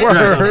Connect.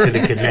 To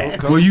the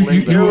Connect. well,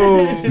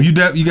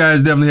 you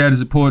guys definitely had the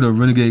support of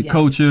Renegade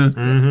Culture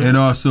and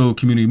also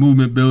Community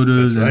Movement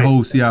Builders and the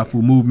whole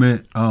Siafu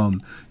movement.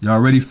 Y'all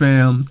ready,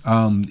 fam?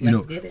 You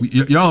know,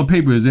 y'all on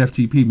paper as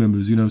FTP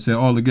members. You know what I'm saying?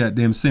 All the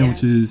goddamn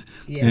sandwiches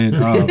and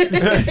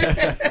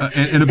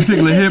a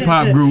particular hip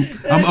hop group.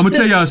 I'm gonna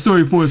tell y'all a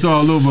story before it's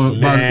all over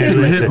about a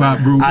particular hip hop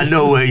group. I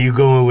know where you're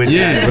going with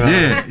that, bro.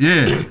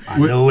 Yeah. I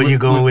know where you're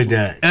going with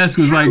that. Esk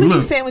was How like, many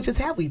look. sandwiches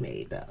have we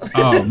made though?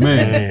 Oh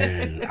man.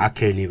 Man, I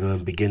can't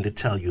even begin to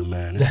tell you,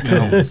 man. It's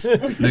countless.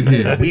 Look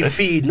here. We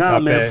feed now,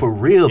 man, for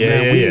real,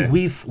 man.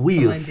 We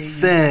have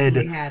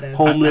fed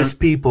homeless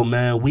people,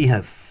 man. We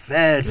have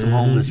fed some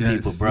homeless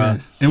people, bro.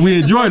 Yes. And we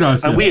enjoyed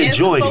ourselves. And we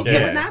enjoyed folks it,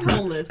 that were not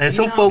homeless. And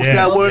some you know? folks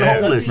that weren't Yeah.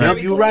 homeless. That's Yep,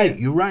 very clear.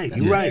 you're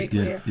right.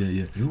 Yeah.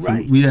 You're So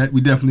right.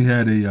 we definitely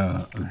had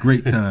a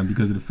great time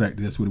because of the fact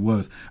that that's what it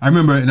was. I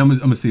remember, and I'm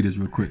gonna say this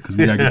real quick because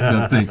we gotta get to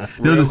the other thing.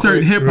 There was a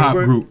certain hip hop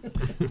group.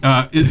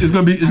 It's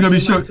gonna be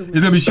short. It's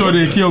gonna be shorter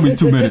than Kill Me's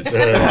 2 minutes.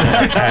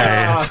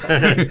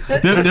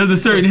 There's a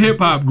certain hip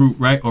hop group,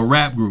 right, or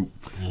rap group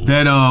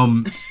that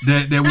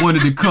that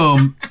wanted to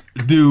come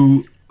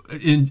do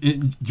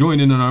join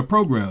in on our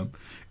program,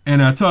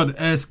 and I tried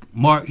to ask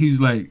Mark. He's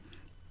like,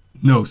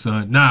 "No,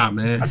 son, nah,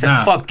 man." I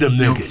said, "Fuck them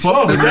niggas."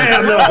 Fuck them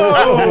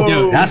niggas.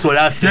 Yo, That's what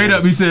I said. straight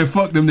up, he said,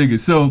 "Fuck them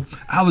niggas." So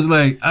I was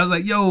like,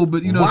 "Yo,"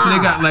 but you know, so they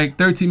got like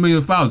 13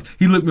 million followers.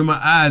 He looked me in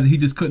my eyes, and he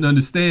just couldn't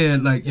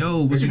understand. Like,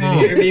 "Yo, what's wrong?"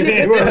 I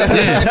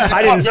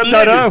didn't Them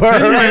stutter. niggas.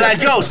 They're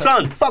like, yo,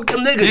 son, fuck them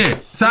niggas. Yeah.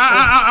 So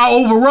I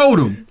overrode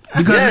him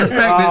because of the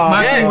fact that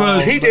my thing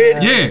was he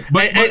did. Yeah,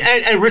 but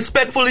and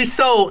respectfully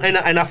so, and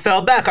I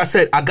fell back. I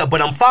said,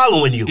 but I'm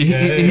following you.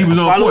 he was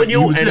on Following point. He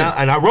you, was and lit.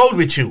 I rode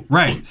with you.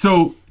 Right.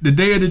 So the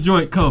day of the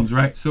joint comes,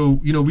 right? So,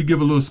 you know, we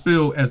give a little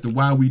spill as to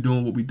why we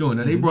doing what we doing.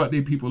 Now, they brought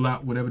their people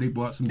out, whatever they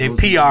brought. Some Their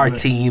girls and PR all that.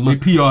 team. Their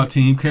PR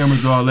team,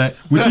 cameras, all that.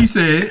 Which he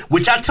said.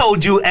 Which I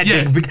told you at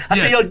Yes, the I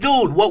said, yes. yo,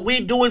 dude, what we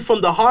doing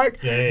from the heart,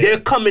 they're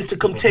coming to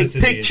come take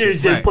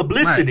pictures and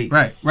publicity.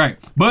 Right.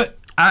 But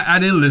I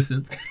didn't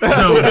listen.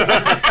 So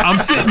I'm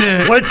sitting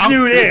there. What's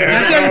new there?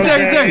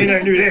 Check. Ain't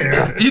nothing new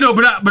there. You know,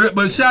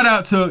 but shout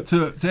out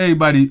to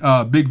everybody,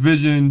 Big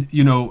Vision,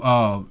 you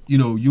know,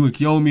 you and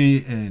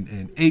Kiyomi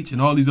and H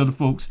and all these other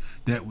folks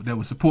that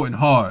were supporting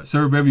hard,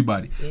 serve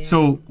everybody. Yeah.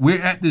 So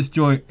we're at this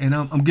joint, and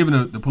I'm giving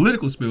the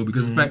political spill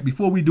because in fact,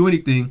 before we do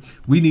anything,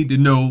 we need to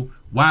know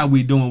why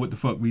we doing what the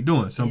fuck we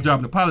doing. So I'm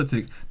dropping the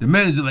politics. The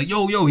manager like,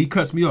 yo, he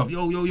cuts me off.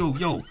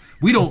 Yo.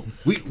 We don't.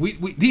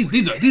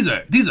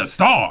 These are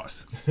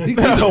stars. These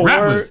are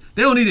rappers.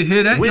 They don't need to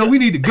hear that. We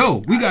need to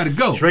go. We gotta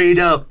go. Straight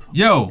up.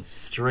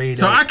 Straight up.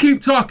 So I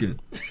keep talking.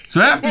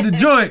 So after the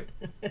joint,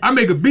 I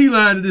make a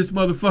beeline to this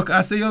motherfucker.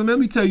 I say, yo, man, let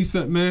me tell you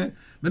something, man.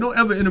 Man, don't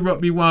ever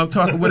interrupt me while I'm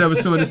talking, whatever,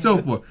 so on and so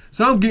forth.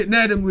 So I'm getting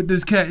at him with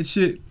this cat and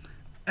shit.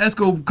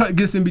 Esco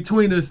gets in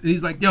between us, and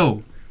he's like,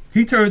 yo.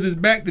 He turns his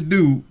back to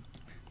dude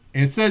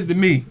and says to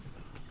me,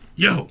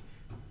 yo.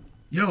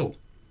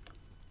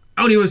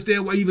 I don't even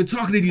understand why you even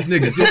talking to these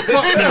niggas. Yo,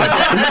 fuck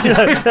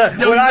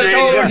them. Yo,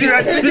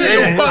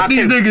 fuck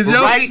these niggas,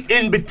 yo. Right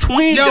in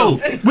between them.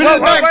 Wait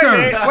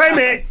a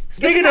minute.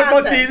 Speaking of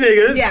fuck these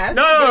niggas. Yes.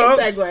 No.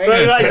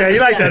 Segue. You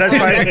like that. That's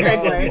right.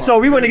 Segue. So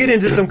we want to get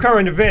into some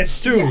current events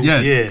too.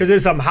 Yes. Yeah. Because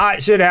there's some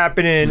hot shit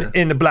happening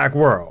in the black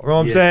world. You know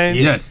what I'm saying?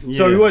 Yes.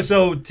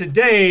 So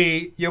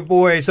today, your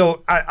boy,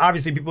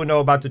 obviously people know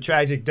about the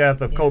tragic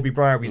death of Kobe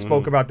Bryant. We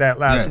spoke about that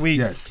last week.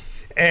 Yes.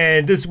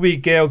 And this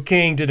week, Gayle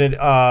King did an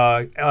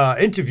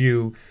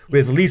interview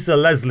with Lisa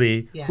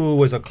Leslie, who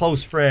was a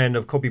close friend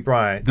of Kobe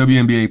Bryant.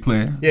 WNBA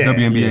player. Yeah.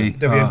 WNBA.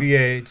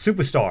 WNBA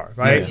superstar,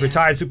 right? Yes.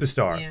 Retired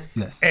superstar. Yeah.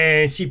 Yes.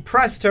 And she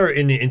pressed her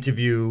in the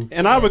interview.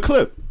 And I have a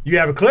clip. You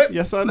have a clip?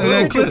 Yes, I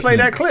Play do. that Play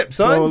that clip,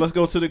 son. So let's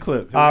go to the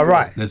clip. All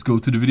right. Let's go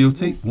to the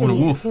videotape. Warner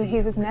Wolf. He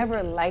was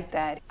never like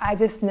that. I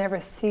just never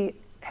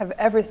have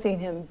ever seen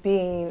him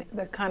being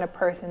the kind of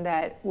person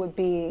that would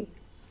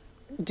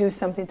do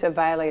something to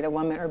violate a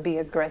woman or be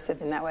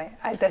aggressive in that way.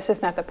 That's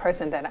just not the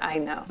person that I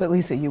know. But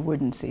Lisa, you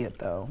wouldn't see it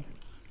though.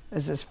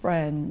 As his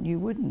friend, you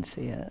wouldn't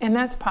see it. And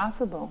that's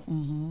possible.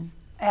 Mm-hmm.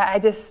 I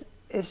just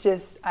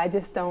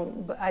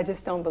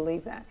don't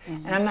believe that.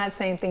 Mm-hmm. And I'm not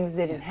saying things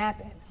didn't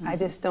happen. Mm-hmm. I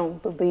just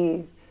don't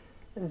believe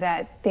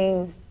that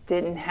things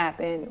didn't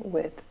happen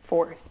with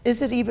force.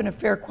 Is it even a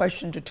fair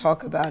question to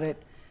talk about it,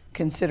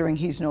 considering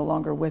he's no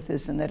longer with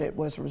us and that it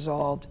was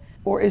resolved?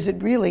 Or is it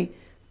really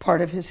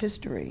part of his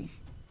history?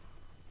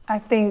 I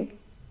think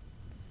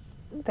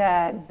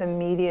that the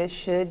media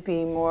should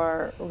be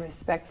more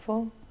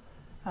respectful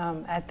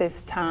At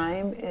this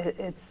time,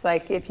 it's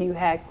like if you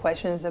had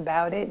questions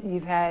about it,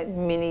 you've had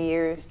many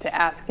years to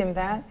ask him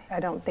that. I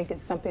don't think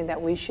it's something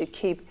that we should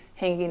keep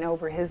hanging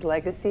over his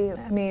legacy.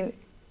 I mean,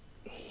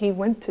 it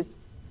went to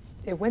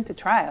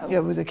trial. Yeah,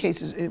 well,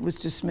 it was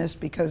dismissed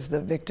because the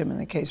victim in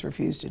the case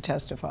refused to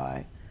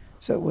testify,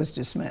 so it was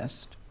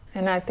dismissed.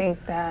 And I think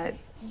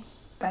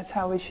that's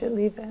how we should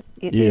leave it.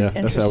 It is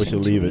that's how we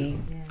should leave it.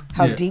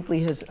 How deeply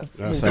his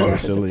death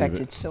has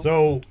affected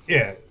So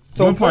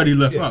one part he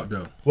left out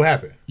though. What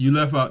happened? You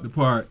left out the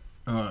part,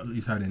 at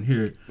least I didn't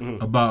hear it,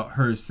 about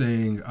her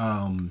saying,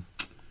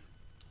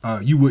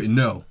 you wouldn't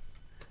know.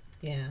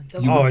 Yeah.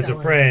 As a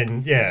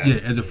friend, Yeah,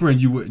 as a friend,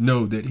 you wouldn't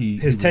know that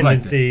his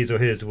tendencies or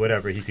his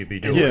whatever he could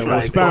be doing. It's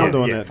like expound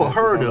on that. For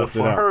her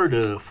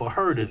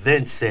to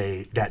then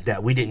say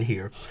that we didn't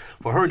hear.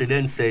 For her to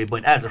then say,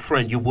 but as a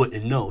friend, you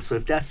wouldn't know. So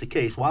if that's the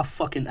case, why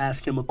fucking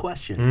ask him a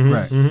question?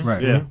 Mm-hmm.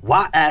 Right. Yeah.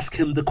 Why ask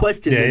him the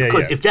question?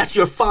 Because if that's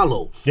your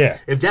follow,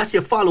 if that's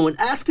your follow, and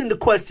asking the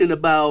question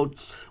about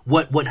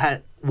what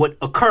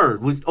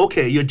occurred was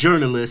okay. You're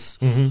journalists,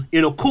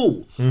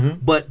 cool.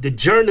 But the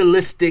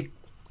journalistic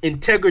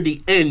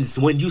integrity ends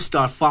when you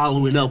start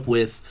following up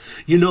with,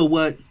 you know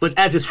what? But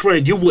as his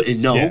friend, you wouldn't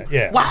know.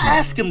 Why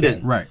ask him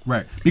then? Right.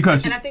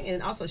 Because and I think,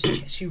 and also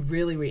she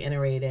really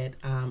reiterated.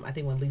 I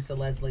think when Lisa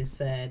Leslie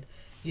said,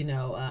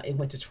 it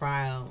went to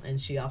trial, and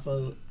she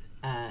also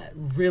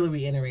really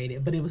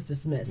reiterated, but it was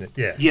dismissed.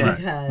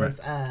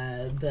 Because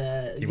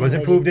he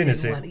wasn't proved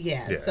innocent.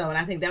 So, and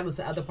I think that was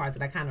the other part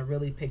that I kind of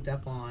really picked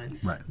up on.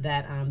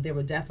 That there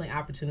were definitely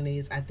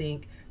opportunities. I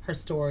think her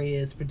story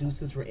is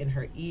producers were in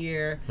her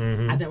ear.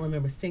 I don't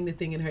remember seeing the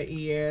thing in her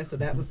ear, so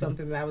that was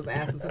something that I was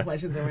asking some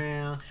questions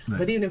around.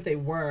 But even if they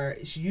were,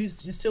 you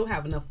still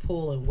have enough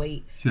pull and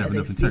weight as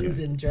a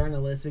seasoned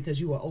journalist because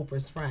you were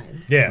Oprah's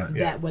friend.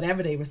 That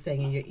whatever they were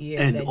saying in your ear,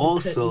 and that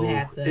also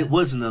it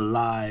wasn't a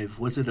live.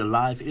 Was it a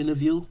live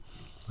interview?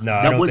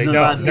 No, that wasn't a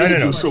live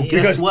interview. No. So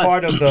guess what?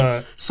 Part of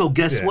the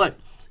what?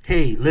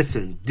 Hey,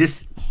 listen,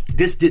 this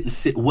didn't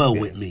sit well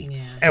with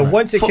me. And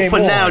once it came for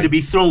on, now to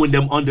be throwing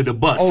them under the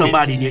bus,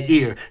 somebody in your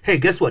ear. Hey,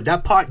 guess what?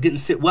 That part didn't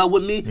sit well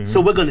with me,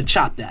 so we're gonna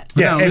chop that.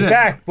 Yeah, in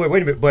fact, wait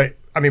a minute. But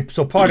I mean,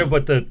 so part of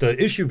what the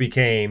issue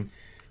became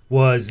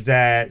was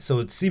that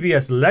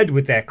CBS led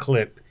with that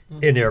clip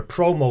in their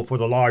promo for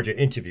the larger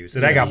interview. So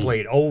that got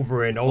played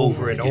over and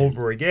over and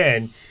over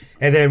again.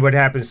 And then what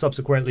happened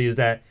subsequently is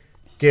that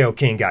Gayle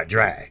King got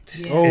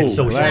dragged.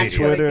 Black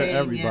Twitter,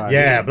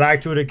 everybody.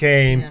 Black Twitter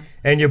came.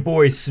 And your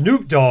boy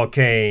Snoop Dogg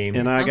came.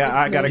 And I got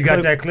a you clip.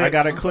 got that clip? I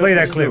got a clip. Play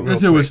that clip. Let's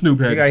hear what Snoop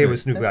had. You got to hear what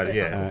Snoop got.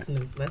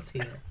 Let's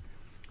hear.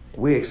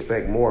 We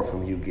expect more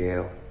from you,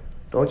 Gayle.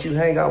 Don't you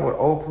hang out with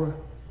Oprah?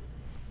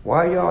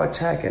 Why are y'all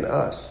attacking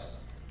us?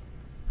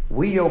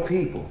 We your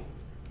people.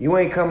 You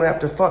ain't coming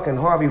after fucking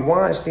Harvey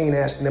Weinstein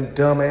asking them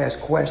dumbass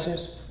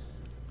questions.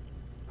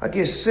 I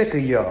get sick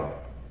of y'all.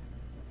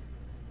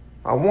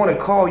 I want to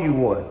call you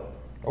one.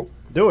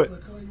 Do it.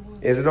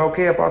 Is it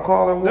okay if I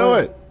call her one? Do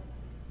it.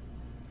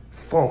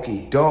 Funky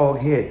dog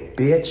head,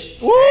 bitch.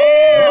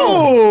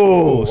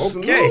 Whoa!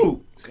 Okay.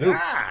 Snoop.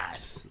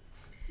 Gosh.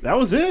 That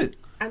was it.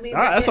 I mean,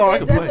 that's all I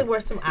can play. There definitely were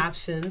some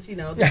options,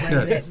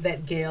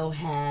 that Gayle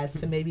has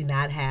to maybe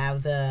not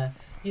have the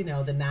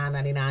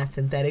 $9.99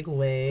 synthetic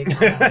wig.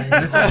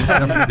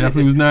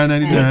 Definitely was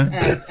 $9.99.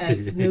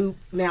 As Snoop.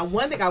 Now,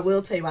 one thing I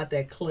will tell you about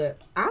that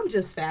clip, I'm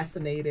just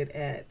fascinated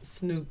at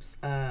Snoop's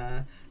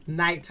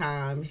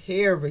nighttime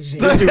hair regime.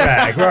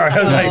 I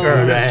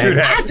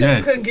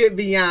just couldn't get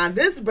beyond.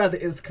 This brother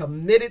is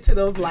committed to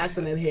those locks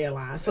and that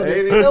hairline. So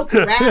the silk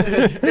wrap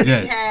that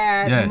he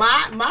had,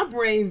 my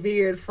brain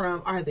veered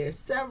from, are there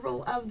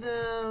several of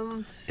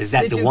them? Is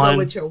that Did the you one? go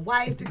with your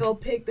wife to go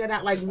pick that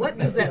out? Like, what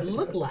does that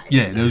look like?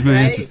 Yeah, that was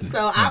very interesting.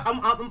 So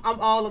I'm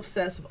all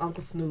obsessed with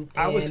Uncle Snoop.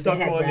 I was stuck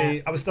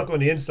on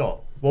the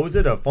insult. What was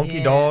it? A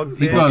funky dog?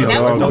 He called that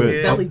was on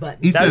his belly button.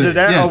 He said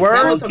that a word?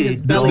 That was on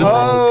his belly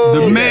button.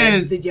 The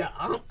man.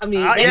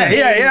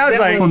 I was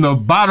like, from the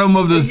bottom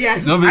of his I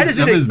just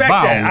didn't expect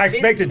bowels.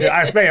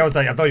 that.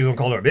 I thought he was gonna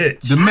call her a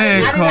bitch. The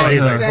man called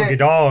her a funky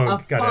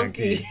dog. A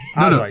funky.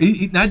 No,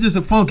 not just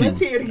a funky. Let's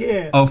hear it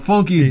again. A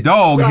funky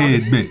dog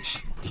head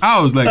bitch.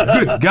 I was like,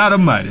 good God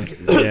Almighty.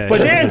 But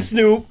then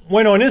Snoop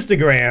went on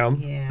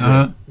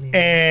Instagram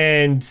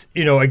and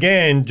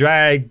again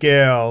dragged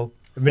Gayle.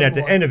 I mean, at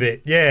the end of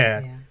it,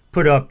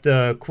 put up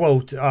the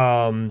quote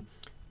and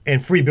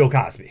free Bill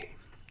Cosby.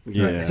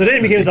 Yeah. So then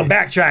he became some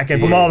backtracking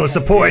from all the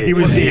support he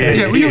was getting.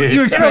 Yeah,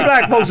 you expect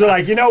black folks are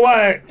like, you know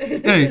what?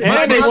 Hey,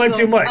 and they went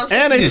too much.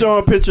 And they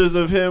showing pictures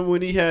of him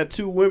when he had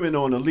 2 women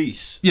on a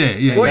leash. Yeah.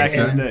 Back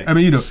in the day. I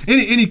mean,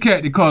 any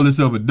cat that calls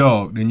himself a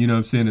dog, then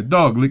the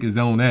dog lick his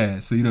own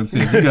ass. So you know what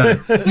I'm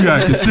saying. You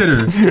gotta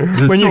consider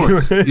the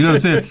source. You know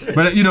what I'm saying.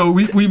 But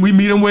we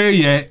meet him where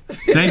he at.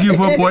 Thank you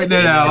for pointing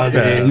that out.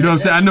 You know what I'm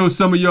saying. I know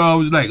some of y'all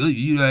was like,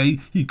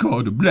 he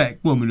called the black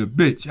woman a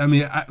bitch. I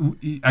mean,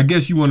 I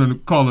guess you want to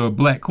call her a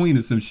black Black Queen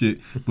or some shit.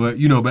 But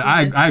but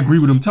I agree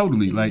with him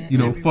totally. Like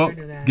fuck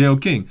Gayle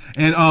King.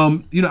 And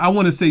I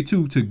want to say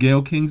too, to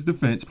Gayle King's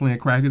defense, playing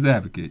Cracker's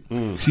advocate,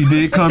 she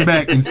did come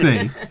back and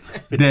say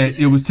that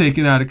it was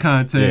taken out of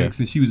context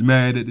and she was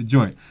mad at the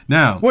joint.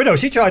 Now, well, no,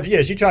 she tried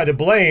to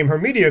blame her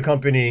media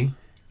company.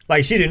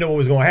 Like she didn't know what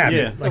was going to happen.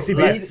 Yeah. Like so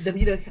CBS, the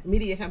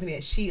media company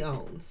that she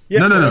owns.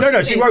 Yeah.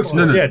 No. She works.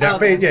 No. Yeah, that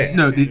pays. Yeah.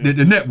 No,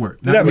 the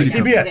network. The network.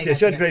 CBS. Yeah,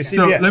 she had to pay CBS.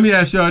 So let me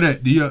ask y'all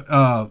that: do you,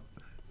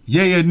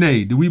 yay or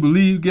nay? Do we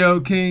believe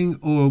Gayle King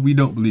or we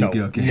don't believe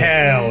Gayle King?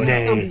 Hell,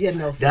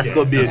 That's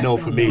gonna be a no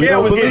for me. Yeah,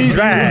 was getting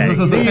dragged.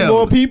 Need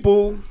more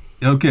people.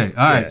 Okay,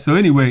 all right. So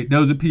anyway, that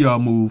was a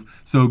PR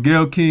move. So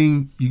Gayle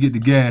King, you get the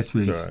gas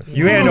face. Right.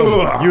 You had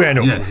no.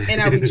 Yes. And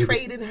are we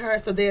trading her?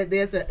 So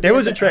there's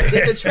a trade.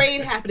 There's a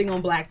trade happening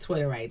on Black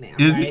Twitter right now.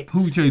 Is right? it?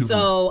 Who we trading for?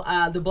 So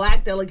the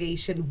Black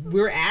delegation,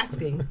 we're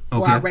asking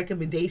for our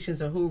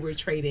recommendations of who we're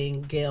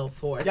trading Gayle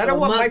for. Y'all don't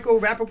want Michael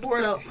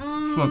Rappaport? So,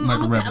 fuck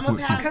Michael Rappaport.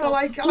 Kind of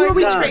like. Who are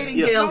we trading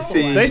Gayle for?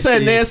 They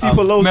said Nancy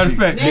Pelosi. Matter of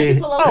fact, Nancy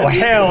Pelosi. Oh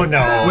hell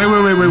no! Wait.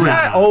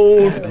 Not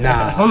old.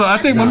 Hold on, I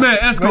think my man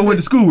Esco went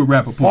to school with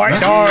Rappaport. White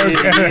dog.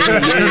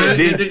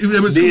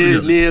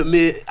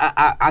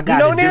 I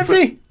got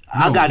Nancy?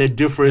 I got a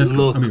different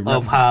look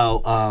of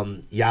how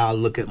y'all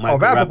look at Michael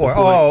Rappaport.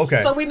 Oh,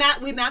 okay. So we're not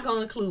going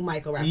to include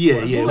Michael Rappaport. Yeah.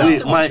 Who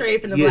else we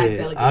trade from the Black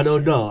delegation? I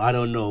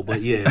don't know,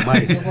 but yeah,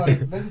 Mike. we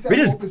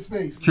just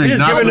giving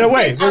it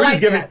away. We're just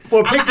giving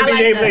for a pick to be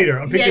named later.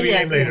 A pick to be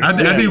named later. I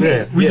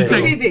think we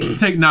should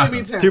take Naka.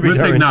 We'll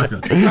take Naka.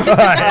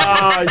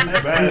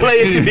 Play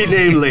it to be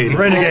named later.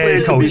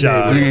 Renegade Culture.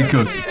 Renegade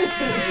Culture.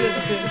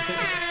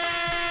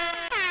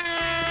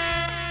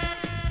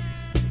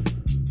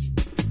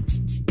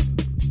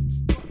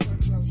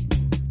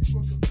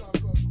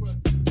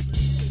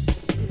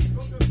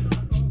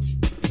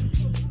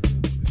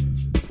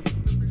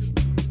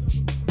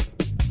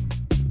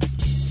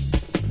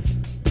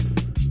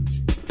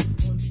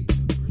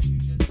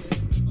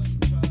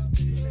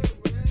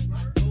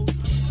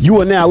 You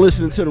are now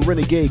listening to the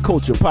Renegade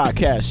Culture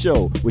Podcast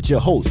Show with your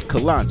host,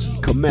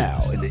 Kalanji,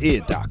 Kamal, and the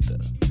Ear Doctor.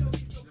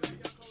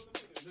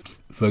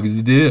 Fuck is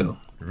the deal?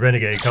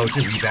 Renegade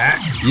Culture, we back.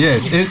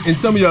 Yes, and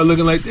some of y'all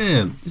looking like,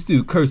 damn, this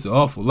dude curse an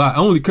awful lot. I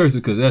only curse it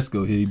because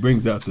Esco here, he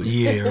brings out some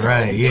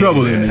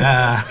trouble in me. You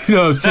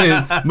know what I'm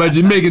saying? My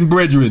Jamaican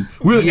brethren.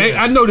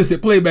 I noticed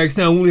at Playback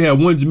Sound, we only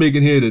have one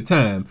Jamaican head at a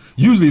time.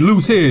 Usually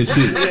loose hair and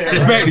shit.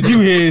 The fact that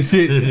you hear and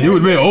shit, it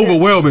would be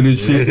overwhelming and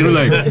shit. It was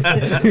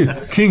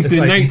like Kingston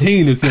like,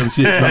 19 or some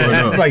shit going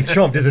on. It's like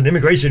Trump, there's an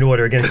immigration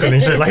order against him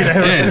and shit like that.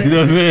 Yes, you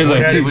know what I'm saying?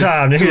 Like,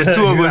 anytime,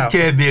 two of us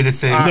can't be in the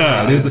same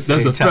Nah, that's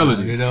a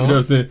felony. You know what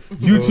I'm saying?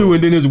 You two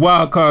and then this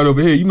wild card over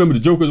here. You remember the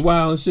Joker's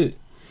wild and shit?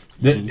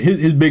 That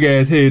his big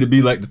ass head to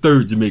be like the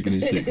third Jamaican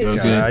and shit. You know what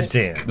I'm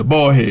saying? Damn. The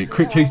bald head,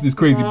 chasing this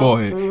crazy bald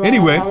head.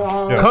 Anyway,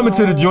 coming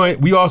to the joint,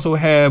 we want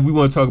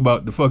to talk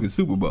about the fucking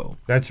Super Bowl.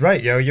 That's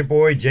right, yo. Your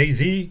boy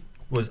Jay-Z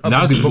was up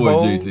Naka's in the Super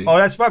Bowl. Jay-Z. Oh,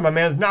 that's right. My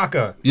man's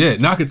Naka. Yeah,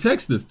 Naka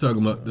texted us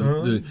talking about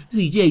the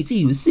see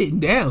Jay-Z was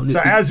sitting down. So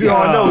as we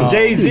all know,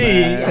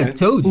 Jay-Z,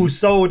 who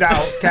sold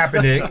out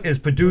Kaepernick, is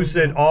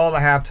producing all the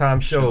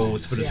halftime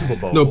shows for the Super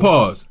Bowl. No,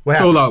 pause.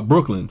 Sold out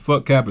Brooklyn.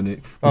 Fuck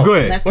Kaepernick. Go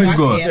ahead. Where you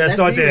going? Let's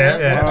start there.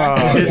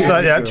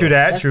 True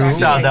that. He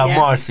sold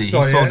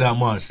out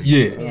Marcy.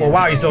 Yeah. For a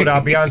while, he sold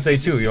out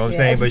Beyonce too. You know what I'm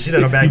saying? But she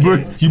let him back in.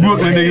 You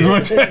Brooklyn niggas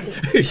one time.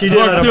 She did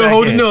let him still back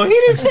holding in. on. He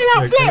didn't sell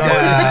out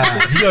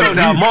Flatbush. He sold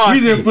out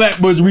Marcy. He's in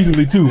Flatbush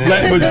recently too.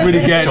 Flatbush is pretty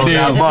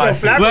goddamn.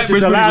 Flatbush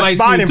is the last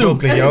spot in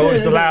Brooklyn, yo.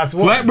 It's the last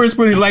one. Flatbush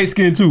pretty light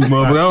skinned too,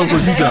 motherfucker. I don't know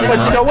what you talking about.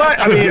 But you know what?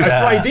 I mean, a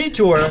slight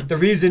detour. The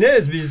reason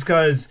is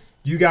because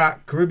you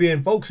got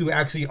Caribbean folks who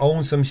actually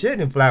own some shit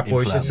in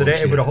Flatbush, so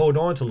they're able to hold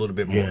on to a little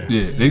bit more.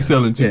 Yeah, they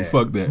selling too.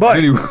 Fuck that. But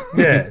anyway,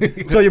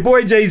 so your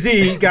boy Jay-Z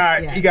he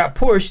got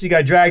pushed. He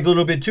got dragged a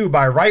little bit too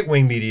by right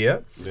wing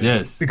media.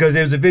 Yes, because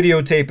there was a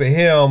videotape of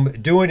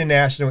him doing the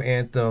national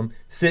anthem,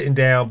 sitting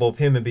down, both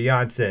him and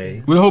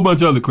Beyonce, with a whole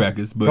bunch of other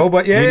crackers. But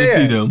they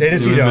didn't see them. They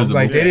didn't see them.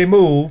 Like they didn't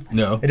move.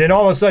 No. And then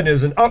all of a sudden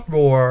there's an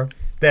uproar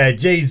that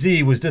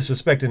Jay-Z was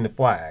disrespecting the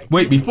flag.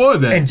 Wait, before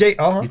that, and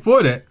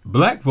before that,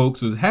 black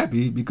folks was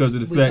happy because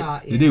of the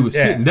fact that they was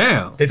sitting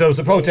down. They thought it was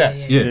a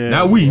protest. Yeah,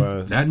 not we,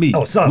 not me.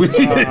 Oh, some. What?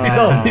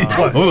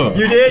 Hold on.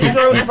 You did? You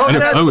thought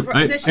it was a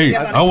protest? Hey,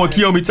 I don't want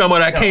Kiyomi talking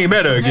about I came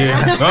at her again.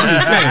 I'm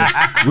just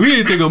saying, we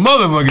didn't think a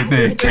motherfucking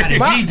thing.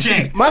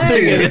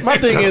 My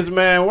thing is,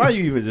 man, why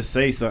you even just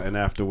say something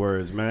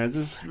afterwards, man?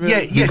 Just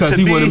because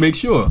he wanted to make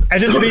sure. And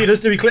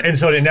just to be clear, and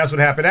so then that's what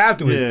happened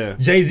afterwards. Yeah.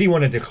 Jay-Z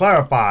wanted to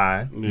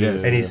clarify.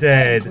 Yes. And he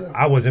said,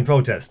 I wasn't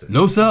protesting.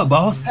 No, sir,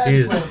 boss.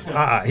 He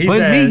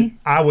said,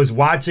 I was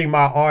watching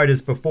my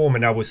artist perform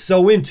and I was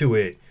so into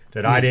it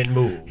that I didn't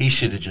move. He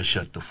should have just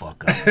shut the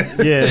fuck up.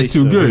 That's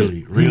too good.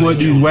 Really, he want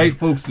these white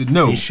folks to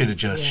know. He should have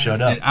just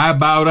shut up. And I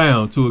bow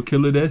down to a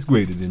killer that's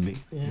greater than me.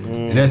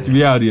 And that's the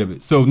reality of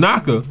it. So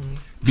Naka,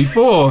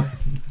 before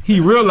he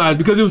realized,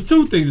 because it was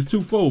two things, it's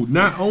twofold.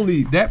 Not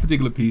only that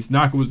particular piece,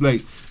 Naka was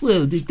like,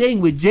 well, the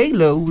thing with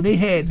J-Lo, when they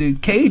had the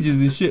cages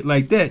and shit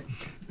like that,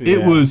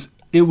 it was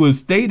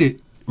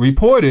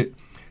reported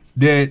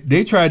that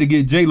they tried to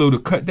get J-Lo to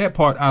cut that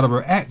part out of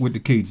her act with the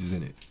cages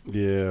in it.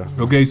 Yeah.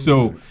 Okay,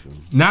 so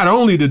not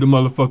only did the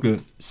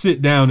motherfucker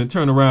sit down and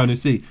turn around and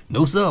say,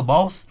 "No sir,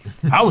 boss,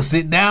 I was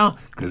sitting down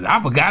because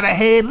I forgot I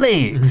had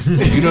legs."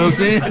 You know what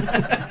I'm saying?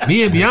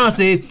 Me and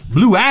Beyonce,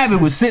 Blue Ivy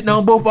was sitting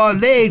on both our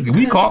legs and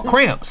we caught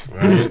cramps.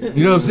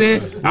 You know what I'm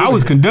saying? I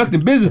was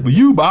conducting business for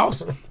you,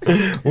 boss.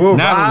 We'll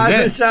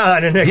rise and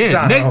shine the next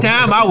time. Next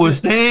time I will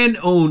stand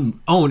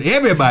on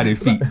everybody's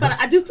feet. But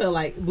I do feel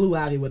like Blue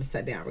Ivy would have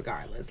sat down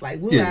regardless. Like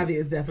Blue Ivy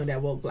is definitely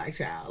that woke black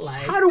child. Like,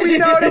 how do we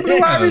know that Blue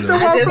Ivy's the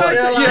woke black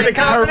child? Yeah, the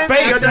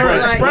confidence, her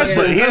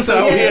expression. Here's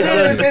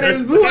it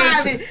was Blue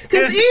Ivy,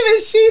 because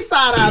even she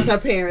sought out her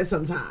parents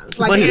sometimes.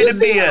 Like, but here's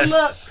the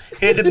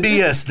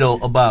BS though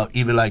about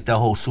even like that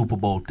whole Super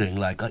Bowl thing.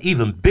 Like an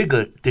even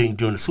bigger thing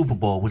during the Super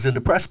Bowl was in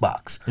the press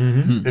box.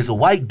 There's a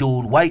white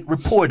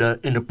reporter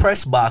in the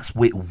press box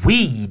with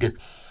weed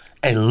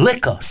and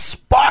liquor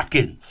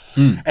sparking,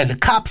 and the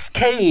cops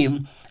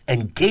came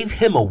and gave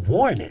him a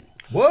warning.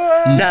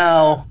 What?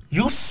 Now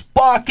you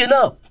sparking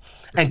up,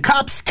 and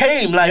cops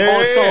came like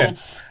also,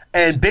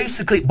 and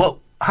basically, but.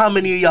 How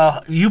many of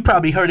y'all, you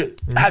probably heard it,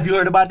 have you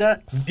heard about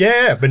that?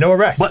 Yeah, but no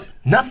arrest. But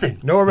nothing.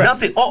 No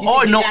arrest. Nothing.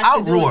 Or no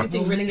outroar. You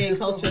think Renegade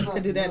Culture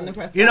could do that in the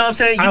press box? You know what I'm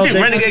saying? You think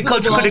Renegade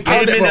Culture could have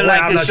came in and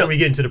like I'm not sure we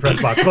get into the press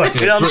box. But,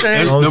 you know what I'm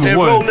saying? Number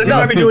one. You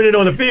might be doing it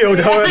on the field,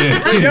 though.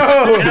 You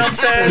know what I'm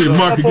saying? See,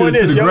 Mark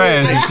gets to the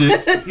grass and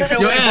shit. You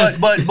feel me?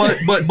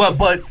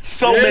 But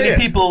so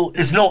many people,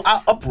 it's no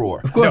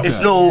uproar. Of course it's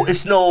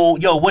no,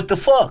 yo, what the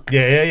fuck?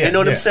 Yeah. You know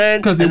what I'm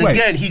saying? And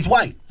again, he's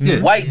white.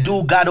 White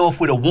dude got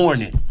off with a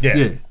warning.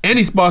 Yeah. And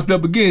he sparked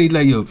up again. He's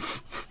like, yo,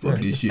 fuck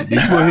this shit. They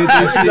gonna hit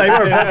this shit.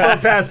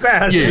 Like,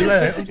 pass.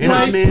 Yeah. You know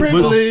what I mean?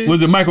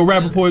 Was it Michael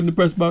Rappaport in the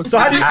press box? So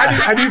how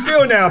do you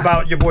feel now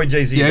about your boy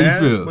Jay-Z, man? How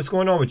do you feel? What's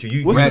going on with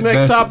you? What's the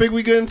next topic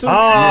we get into?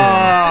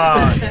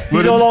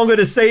 He's no longer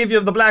the savior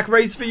of the black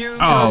race for you?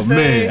 Oh,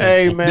 man.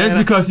 Hey, man. That's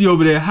because he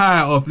over there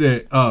high off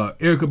that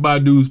Erykah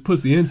Badu's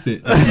pussy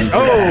incense.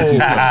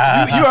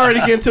 You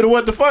already get into the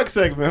what the fuck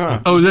segment,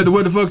 huh? Oh, is that the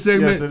what the fuck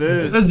segment? Yes, it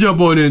is. Let's jump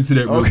on into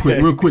that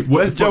real quick.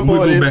 What Let's the fuck? jump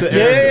on into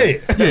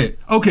Yeah.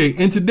 Okay,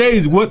 in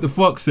today's what the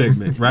fuck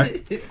segment,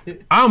 right?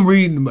 I'm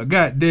reading my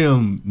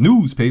goddamn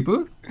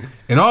newspaper,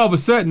 and all of a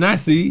sudden I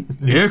see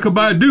Erykah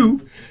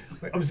Badu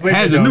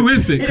has a new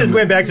incense. He just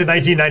went back to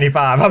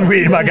 1995. I'm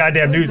reading my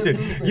goddamn news.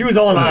 You was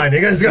online,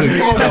 nigga.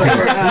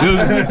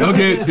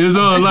 It was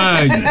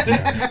online.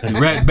 You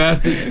rat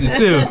bastards. It's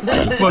still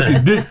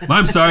fucking.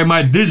 I'm sorry,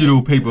 my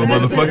digital paper,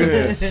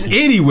 motherfucker.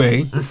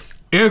 Anyway,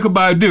 Erykah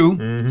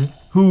Badu,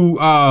 who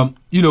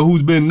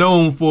who's been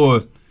known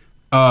for,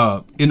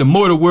 in the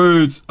mortal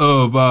words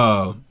of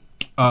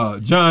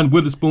John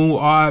Witherspoon,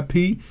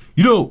 R.I.P.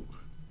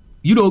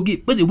 You don't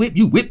get pussy whipped,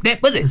 you whip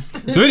that pussy.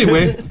 So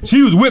anyway,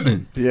 she was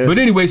whipping. Yes. But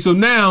anyway, so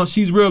now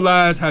she's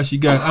realized how she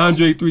got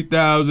Andre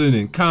 3000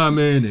 and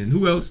Common and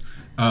who else?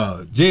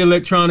 Jay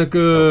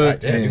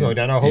Electronica and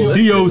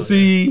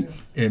DOC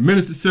and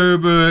Minister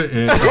Server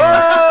and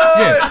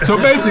so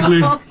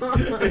basically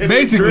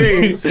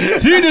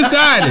she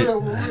decided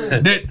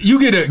that you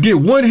get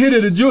one hit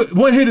of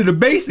the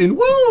bass and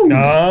woo. You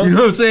know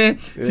what I'm saying?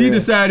 Yeah. She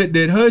decided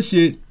that her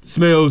shit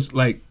smells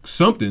like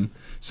something.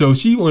 So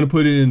she want to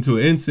put it into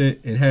an incense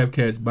and have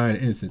cats buying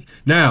an incense.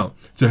 Now,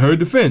 to her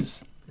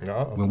defense,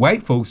 when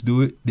white folks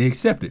do it, they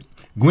accept it.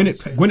 Gwyneth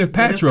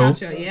Paltrow,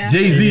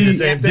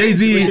 Jay-Z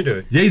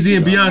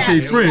and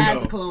Beyonce's friend. She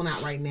has a cologne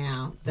out right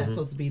now that's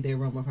supposed to be the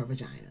aroma of her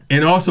vagina.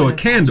 And also a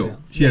candle.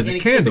 She has a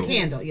candle. It's a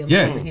candle.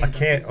 Yes. A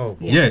candle.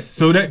 Yes.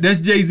 So that's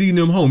Jay-Z and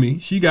them homie.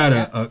 She got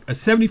a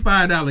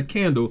 $75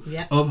 candle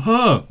of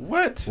her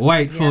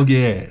white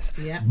funky ass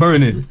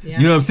burning. You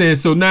know what I'm saying?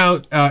 So now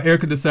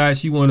Erykah decides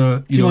she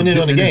wanna she went in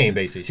on the game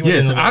basically.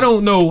 Yes. I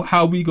don't know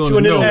how we gonna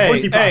know.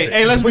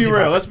 Hey, let's be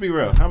real. Let's be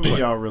real. How many of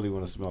y'all really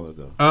want to smell it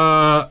though?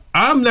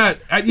 I'm not.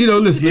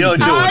 Listen. Yo,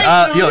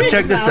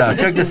 check this out.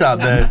 Check this out,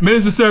 man.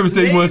 Minister Service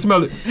said you want to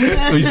smell it.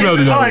 Oh, you smelled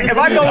it already. If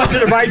I go into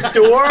the right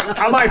store,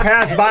 I might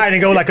pass by it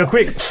and go like a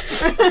quick. Put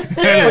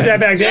that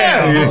back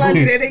down. I'm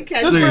lucky they didn't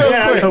catch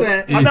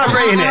it. I'm not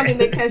bringing I don't it. think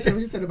they catch it. We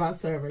just said about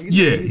Server.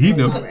 Yeah, he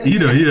know. He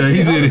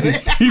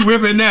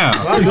whipping now.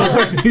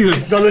 He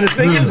was smelling his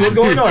fingers. What's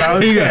going on? I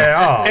was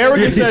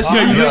Erykah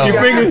said you lick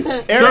your fingers.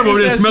 Server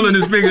over there smelling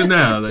his fingers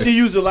now. She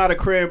used a lot of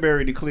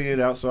cranberry to clean it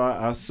out, so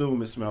I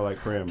assume it smelled like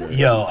cranberry.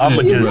 Yo, I'm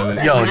gonna just.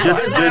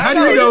 How do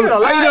you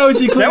know? How you know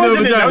she cleaned her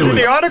vagina? That was in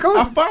the article.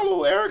 I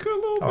follow Erykah a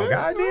little bit. Oh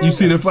goddamn! You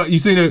seen her?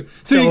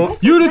 See,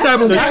 you the type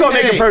of. So you gonna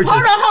make a purchase?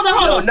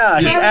 Hold on. Nah,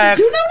 he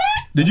asked.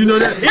 Did you know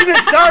that? Even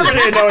Server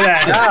didn't know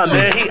that. Nah,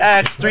 man, he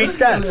asked 3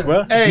 stacks,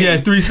 bro. He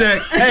asked 3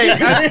 stacks. Hey,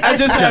 I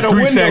just had a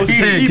window.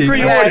 He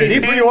pre-ordered.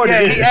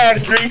 Yeah, he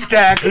asked 3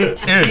 stacks.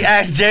 He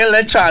asked Jay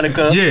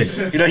Electronica.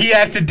 Yeah. You know, he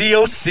asked the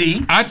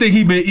DOC. I think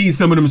he been eating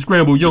some of them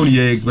scrambled yoni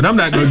eggs, but I'm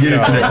not gonna get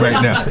into that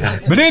right now.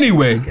 But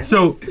anyway,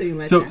 so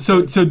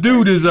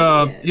dude is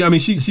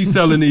she's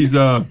selling these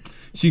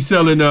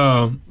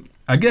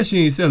I guess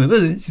she ain't selling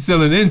listen, she's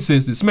selling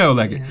incense that smell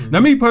like it. Now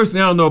me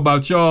personally, I don't know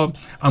about y'all.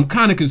 I'm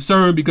kind of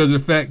concerned because of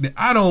the fact that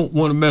I don't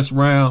want to mess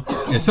around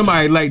and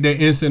somebody light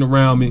that incense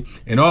around me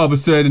and all of a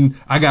sudden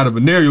I got a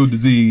venereal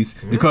disease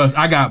because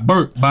I got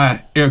burnt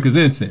by Erica's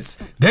incense.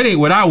 That ain't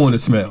what I want to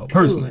smell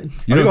personally.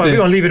 You know what I'm saying? We're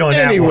gonna leave it on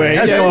that one.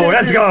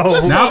 Let's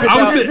go. Now,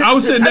 I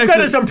was sitting next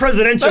to some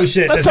presidential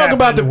shit. Let's talk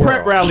about the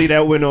prep rally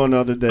that went on the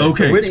other day.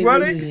 Okay. Which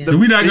rally? So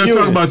we're not gonna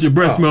talk about your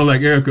breath smell like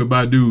Erykah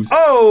Badu's.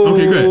 Oh,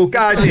 okay, good.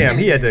 goddamn!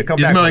 He had to come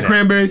it back. It smell like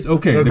cranberries.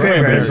 Okay, the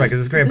cranberries, right? Because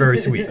it's cranberry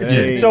sweet.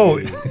 Yeah.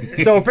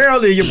 So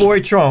apparently your boy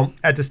Trump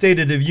at the State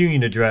of the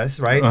Union address,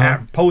 right?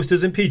 Post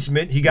his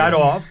impeachment, he got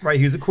off, right?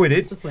 He was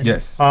acquitted.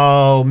 Yes.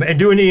 And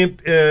during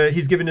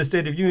he's giving the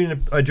State of the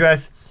Union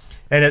address,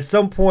 and at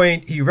some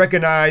point he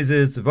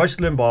recognizes Rush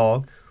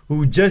Limbaugh,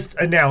 who just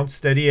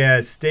announced that he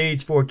has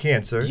stage 4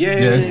 cancer.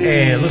 Yes.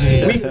 And looks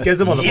weak as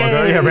a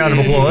motherfucker. Yeah. A round of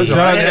applause.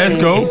 Shout out to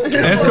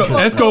Esco.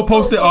 Esco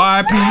posted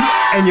RIP.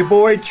 And your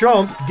boy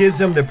Trump gives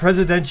him the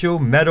Presidential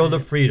Medal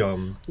of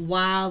Freedom.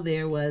 While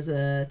there was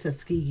a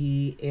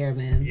Tuskegee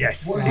Airman.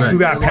 Yes. Who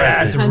got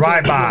passed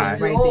right by.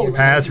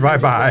 Passed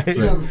right by.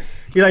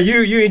 You're like,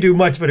 you ain't do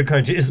much for the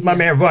country. It's my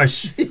man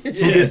Rush who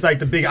gets like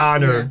the big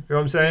honor. You know what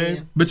I'm saying?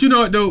 Yeah. But you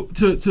know what though,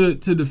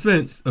 to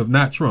defense of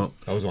not Trump.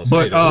 I was gonna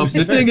say that.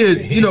 The thing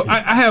is, you know,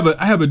 I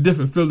have a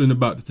different feeling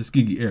about the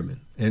Tuskegee Airmen.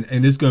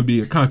 And it's going to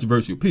be a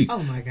controversial piece.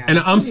 Oh my God! And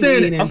I'm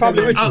saying, I'm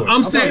probably with you.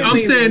 I'm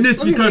saying this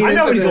because I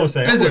know what he's gonna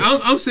say. Listen,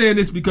 I'm saying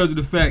this because of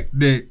the fact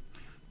that,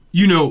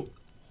 you know,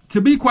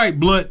 to be quite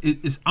blunt,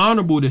 it's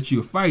honorable that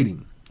you're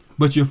fighting,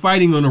 but you're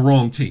fighting on the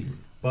wrong team.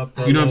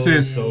 You know what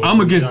I'm saying? I'm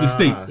against the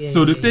state.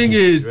 So the thing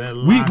is,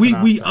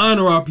 we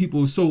honor our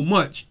people so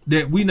much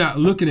that we're not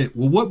looking at,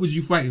 well, what was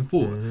you fighting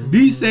for?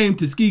 These same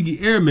Tuskegee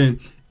Airmen,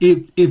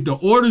 if the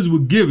orders were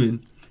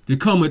given to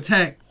come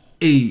attack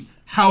a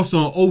house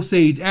on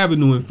Osage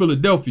Avenue in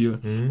Philadelphia,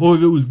 or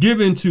if it was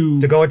given to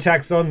go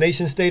attack some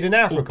nation state in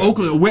Africa,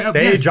 Oakland, wherever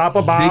they drop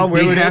a bomb,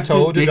 where they're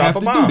told to drop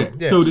a bomb. Do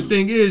that. So the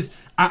thing is,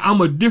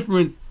 I'm a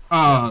different.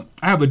 I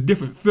have a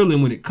different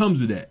feeling when it comes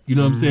to that. You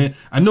know what I'm saying?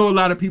 I know a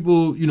lot of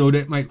people, you know,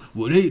 that might,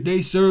 well,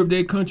 they serve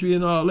their country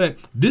and all that.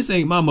 This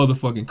ain't my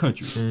motherfucking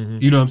country.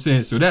 You know what I'm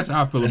saying? So that's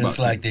how I feel about it. It's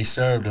like they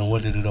served, and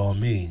what did it all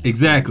mean?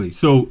 Exactly.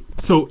 So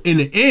in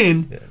the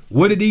end,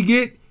 what did he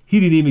get? He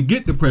didn't even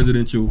get the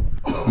Presidential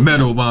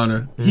Medal of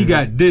Honor. He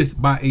got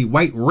dissed by a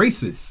white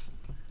racist.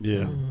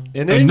 Yeah.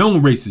 A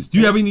known racist. Do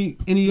you have any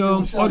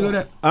audio of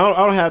that? I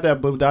don't have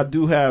that, but I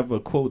do have a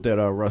quote that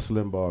Rush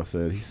Limbaugh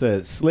said. He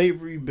said,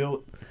 "Slavery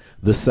built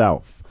the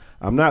South.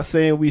 I'm not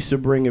saying we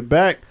should bring it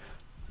back,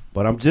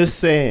 but I'm just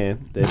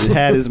saying that it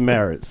had its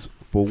merits.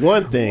 For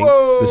one thing,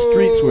 the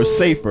streets were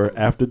safer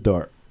after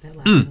dark."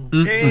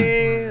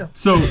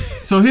 So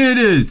here it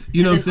is.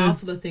 You know what I'm saying?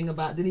 Also the thing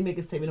about, did he make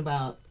a statement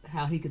about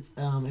how he could,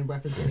 in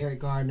reference to Eric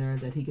Gardner,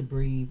 that he could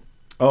breathe?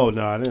 Oh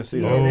no, I didn't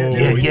see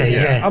that.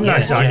 Yeah. I'm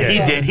not shocked. He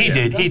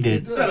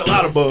did. Said a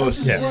lot of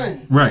bullshit.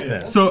 Right.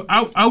 Yeah. So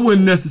I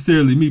wouldn't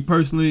necessarily, me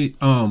personally,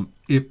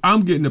 if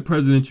I'm getting the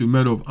Presidential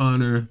Medal of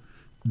Honor,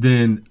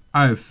 then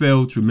I have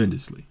failed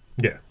tremendously.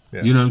 Yeah.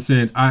 You know what I'm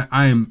saying?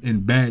 I am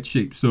in bad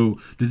shape. So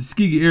the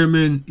Tuskegee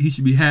Airmen, he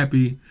should be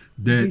happy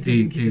that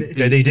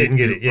they didn't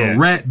get it. Yeah. A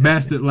rat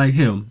bastard like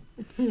him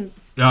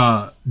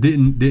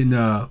didn't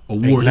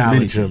award him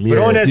anything. But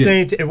on that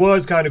same, it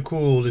was kind of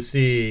cool to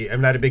see. I'm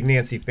not a big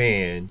Nancy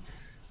fan,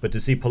 but to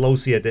see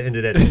Pelosi at the end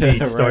of that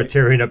speech start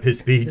tearing up his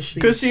speech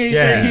because he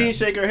ain't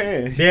shake her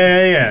hand.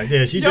 Yeah.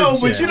 You know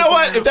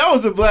what? If that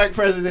was a black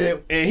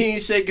president and he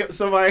ain't shake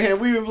somebody's hand,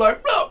 we would be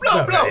like blah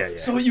blah blah. Yeah.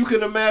 So you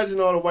can imagine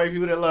all the white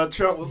people that love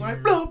Trump was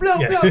like blah blah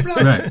blah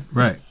blah.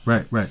 Right.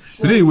 But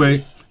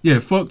anyway,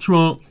 fuck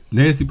Trump.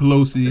 Nancy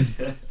Pelosi,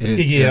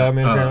 Tuskegee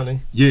Airmen, apparently.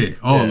 Yeah,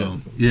 all of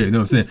them. Yeah, you know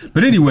what I'm saying.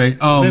 But anyway,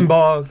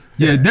 Limbaugh.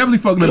 Yeah, definitely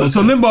fuck Limbaugh.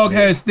 So Limbaugh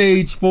has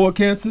stage 4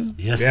 cancer.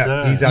 Yes,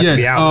 sir. He's out to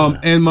be out.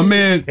 And my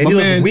man, he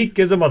looks weak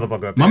as a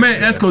motherfucker. My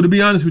man Esco, to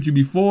be honest with you,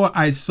 before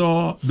I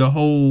saw the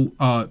whole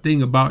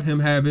thing about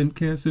him having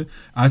cancer,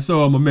 I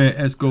saw my man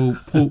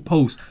Esco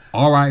post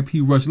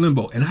R.I.P. Rush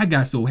Limbaugh, and I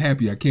got so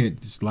happy I can't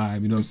just lie.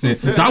 You know what I'm saying?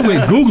 So I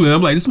went Googling.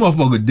 I'm like, this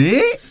motherfucker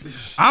dead?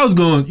 I was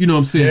going, you know what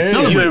I'm saying?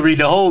 So you didn't read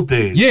the whole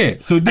thing. Yeah.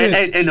 So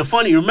then, and the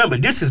funny, remember,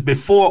 this is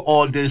before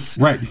all this.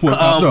 Right. Before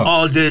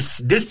all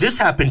this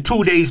happened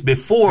 2 days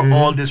before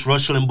all this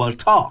Rush Limbaugh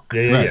talk.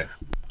 Yeah.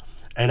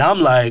 And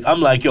I'm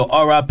like, yo,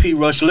 R.I.P.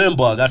 Rush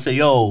Limbaugh. I say,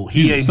 yo,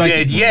 he ain't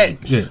dead yet,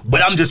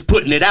 but I'm just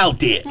putting it out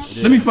there.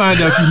 Let me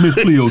find out you Miss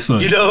Cleo's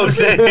son. You know what I'm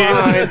saying?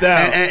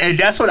 and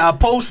that's what I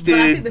posted. But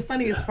I think the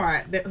funniest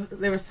part,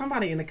 there was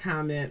somebody in the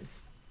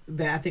comments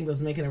that I think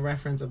was making a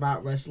reference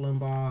about Rush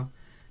Limbaugh,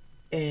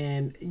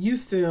 and you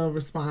still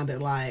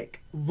responded like,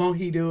 won't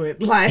he do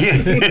it? Like,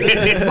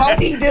 won't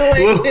he do it?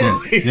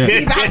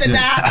 He about to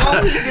die.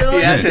 Won't he do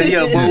it? Yeah, I said,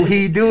 yeah, won't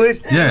he do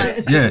it?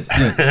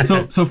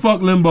 Yes. So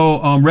fuck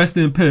Limbo. Rest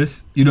in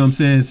piss. You know what I'm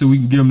saying? So we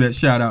can give him that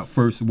shout out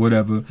first or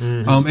whatever.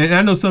 And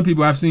I know some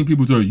people, I've seen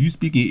people say, you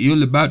speaking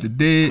ill about the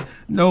dead?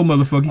 No,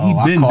 motherfucker, he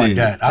been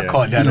dead. I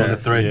caught that on the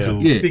thread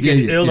too.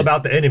 Speaking ill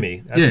about the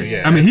enemy.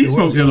 I mean, he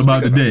spoke ill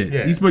about the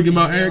dead. He spoke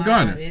about Eric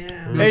Garner.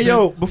 Hey,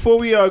 yo, before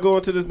we go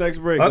into this next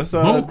break, let's do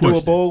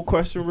a bold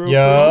question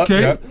real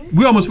quick. Okay.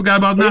 We almost forgot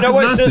about You know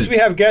what? nonsense. Since we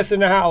have guests in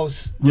the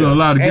house, we got a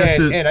lot of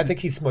guests. And I think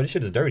he's smart. This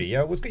shit is dirty,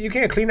 yo. You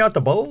can't clean out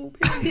the bowl.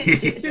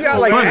 You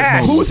got like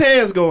ash. Whose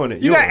hands go in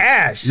it? You got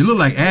ash. You look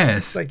like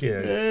ass. Like you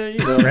know.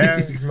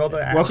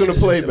 Welcome to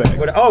playback.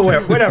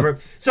 Whatever.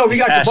 So we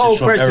got the bowl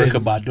question.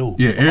 Erykah Badu.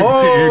 Yeah,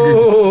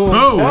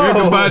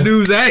 Erykah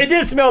Badu's ass. It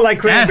did smell like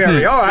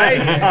cranberry. All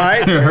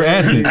right. Her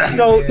acid.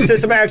 So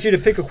since I'm asking you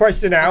to pick a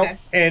question out,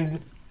 and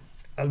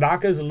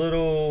Alaka's a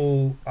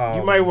little.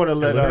 You might want to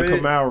let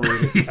Kamau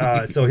read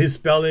it. So his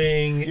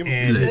spelling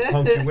and his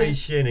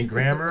punctuation and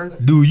grammar.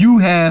 Do you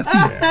have?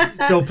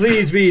 So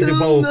please read the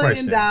bold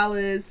question. $2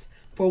 million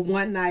for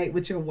one night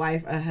with your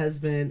wife or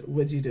husband.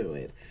 Would you do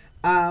it?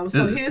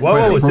 So here's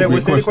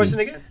what's the question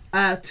again?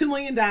 $2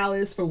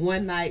 million for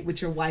one night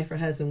with your wife or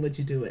husband. Would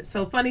you do it?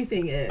 So funny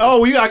thing is. Oh,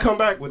 we gotta come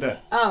back with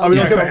that. We're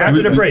gonna come back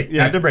after the break.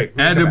 Yeah. After the break.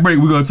 After the break,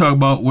 we're gonna talk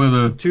about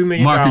whether $2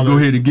 million Mark can go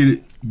ahead and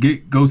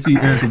go see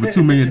Erykah for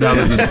 $2 million in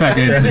the pack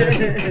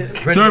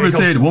answer. Service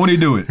said, won't he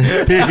do it?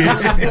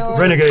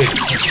 Renegade.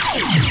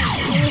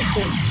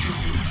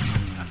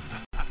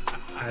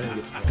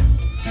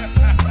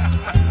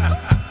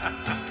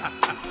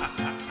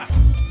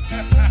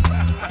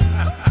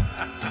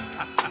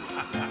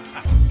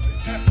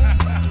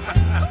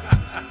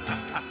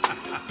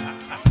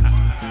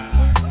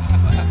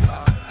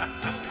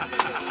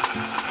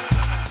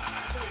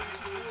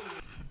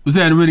 What's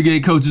happening,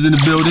 Renegade Coaches in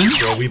the building?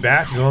 Yo, we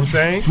back, you know what I'm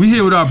saying? We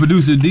here with our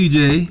producer,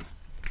 DJ,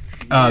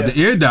 the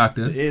Ear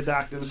Doctor. The Ear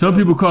Doctor. Some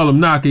people call him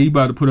Knocker. He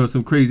about to put up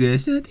some crazy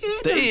ass shit.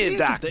 The Ear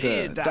Doctor.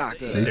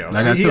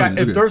 Like I told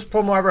you. If first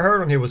promo I ever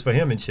heard on here was for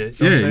him and shit.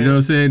 You know what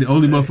I'm saying? The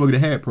only motherfucker that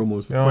had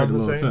promos for quite a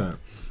long time.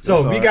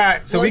 So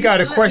we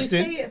got a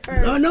question.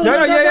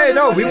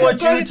 No. We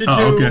want you to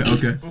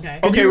do.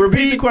 Okay,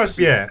 repeat the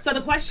question. Yeah. So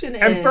the question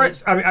is. And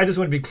first, I just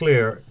want to be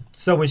clear.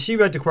 So when she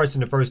read the question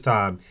the first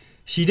time,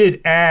 she did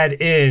add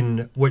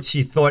in what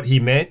she thought he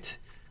meant,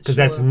 because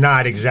that's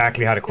not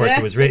exactly how the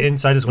question was written.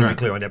 So I just want to be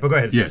clear on that. But go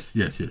ahead. Yes.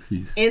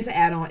 And to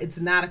add on, it's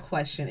not a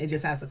question. It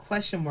just has a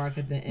question mark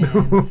at the end.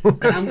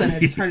 And I'm going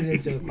to turn it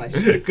into a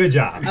question. Good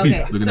job.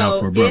 Okay,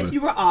 so if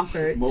you were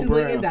offered $2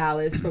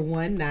 million for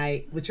one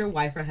night with your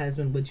wife or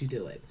husband, would you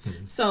do it?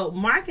 So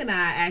Mark and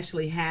I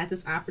actually had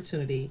this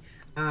opportunity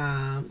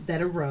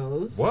that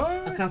arose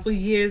a couple of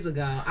years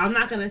ago. I'm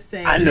not gonna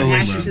say the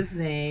actress's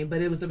name,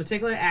 but it was a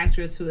particular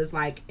actress who is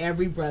like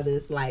every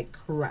brother's like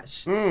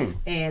crush,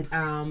 and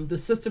the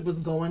sister was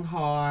going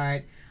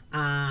hard.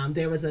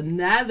 There was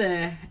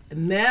another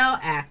male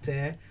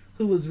actor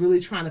who was really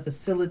trying to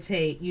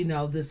facilitate,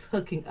 this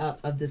hooking up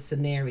of this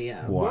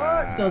scenario.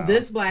 Wow. So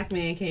this black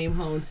man came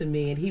home to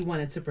me and he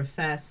wanted to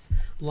profess,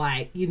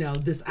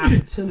 this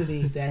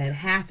opportunity that had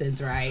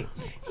happened, right?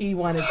 He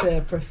wanted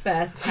to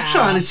profess how... I'm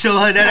trying to show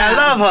her that I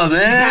love her,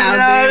 man. You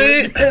know what I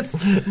mean?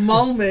 This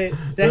moment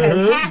that had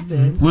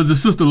happened... Was the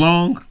sister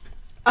long?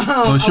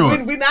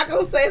 Short? We're not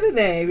going to say the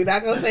name. We're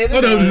not going to say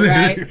the name,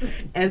 right?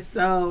 And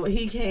so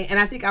he came, and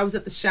I think I was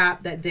at the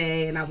shop that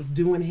day and I was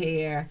doing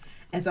hair.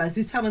 And so as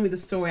he's telling me the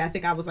story, I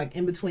think I was like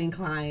in between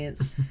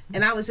clients.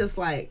 And I was just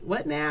like,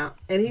 what now?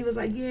 And he was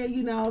like, yeah,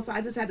 so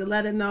I just had to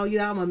let her know,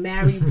 I'm a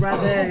married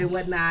brother and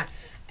whatnot.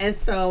 And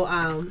so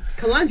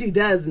Kalonji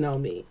does know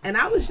me. And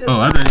I was just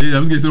I was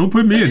going to say, don't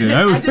put me in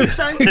there. I just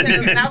turned to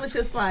him and I was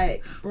just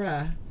like,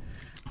 bruh,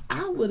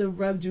 I would have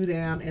rubbed you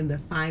down in the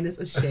finest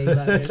of shea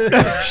butters.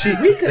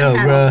 We could have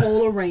had a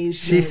whole arrangement.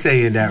 She's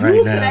saying that right now.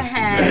 We could have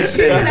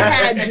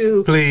had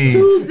you Please.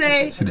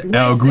 Tuesday,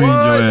 Wednesday,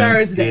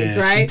 Thursdays,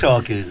 right? She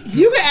talking.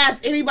 You can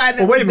ask anybody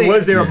that wait a minute,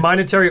 was there a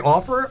monetary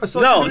offer?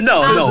 No.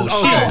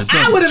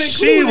 I would have included.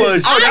 She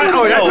was.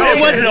 It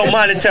wasn't a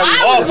monetary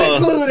offer. I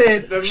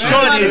included.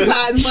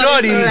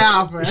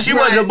 Shorty. She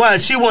wasn't buying.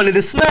 She wanted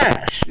to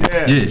smash.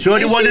 Yeah.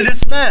 Shorty wanted to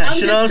smash.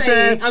 You know what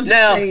I'm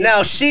saying?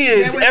 Now she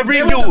is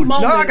every dude.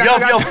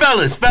 Yo,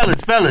 fellas.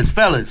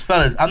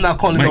 I'm not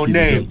calling no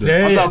name.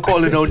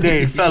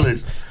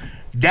 Fellas.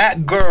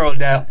 That girl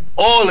that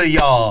all of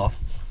y'all,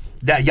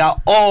 that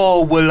y'all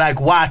all were like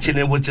watching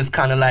and was just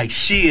kind of like,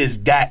 she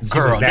is that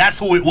girl. That's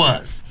who it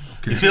was.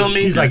 You feel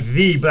me? She's like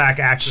the black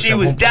actress. She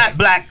was that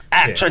black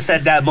actress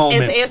at that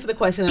moment. And to answer the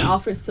question, an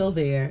offer's still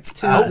there.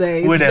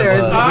 Tuesdays, whatever.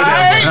 Thursdays.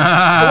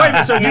 Wait a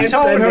minute, so you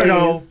told her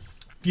though,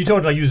 You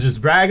told like you was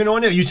just bragging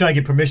on it, or you trying to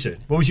get permission?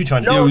 What was you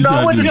trying to do? No,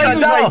 I wasn't trying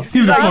to. No.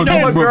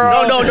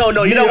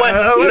 You know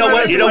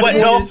what?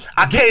 No,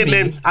 I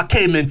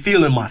came in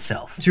feeling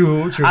myself.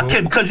 True. I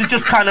came because it's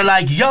just kind of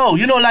like, yo,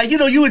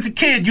 you as a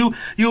kid, you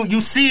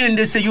seeing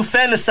this and you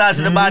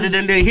fantasizing about it,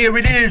 and then here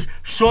it is,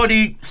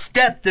 shorty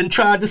stepped and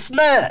tried to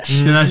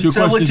smash. Can I ask you a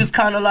question? Which is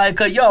kind of like,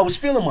 yo, I was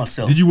feeling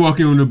myself. Did you walk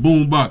in on the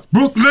boom box,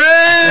 Brooklyn?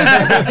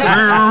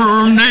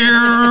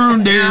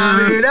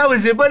 That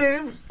was it, but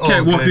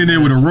Cat walked in there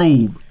with a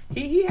robe.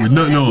 He had a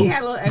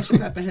little extra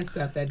pep in his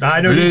step that day. I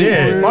know he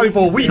did. Probably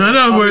for a week. So in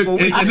other words,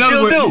 I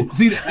still do.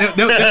 See,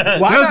 that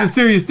was a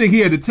serious thing. He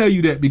had to tell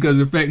you that because,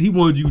 in fact, he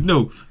wanted you to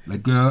know,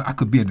 like, girl, I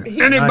could be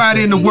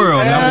anybody in the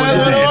world.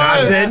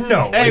 I said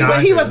no. Hey,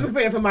 but he wasn't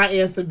prepared for my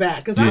answer back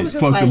because I was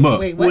just like,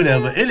 wait, what?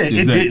 Whatever. It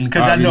didn't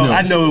because I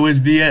know it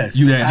was BS.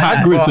 You had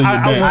hot grits on your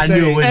back. I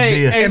knew it was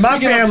BS. In my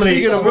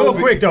family, real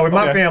quick though, in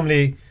my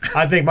family,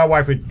 I think my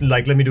wife would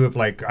like let me do it for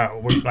like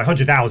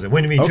 100,000.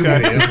 When do you mean 2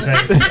 million? You know what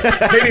I'm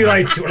saying? Maybe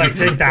like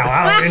 10,000.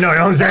 You know what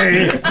I'm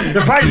saying?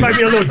 The price might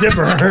be a little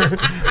dipper.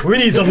 We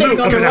need some loot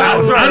up in the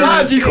house.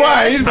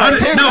 Quiet. He's about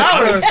 $10.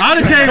 I'd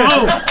have came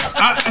home.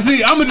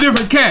 See, I'm a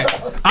different cat.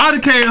 I'd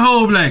have came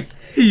home like,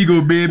 here you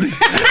go, baby.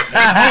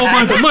 A whole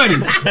bunch of money.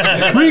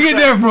 Where you get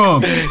that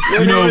from?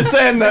 You know, I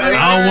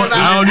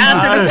don't need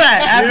After the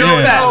fact. I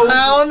don't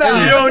know.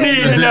 You don't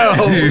need to know.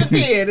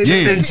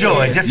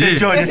 Just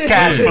enjoy this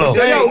cash flow.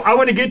 So, yo, I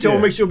want to get to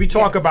make sure we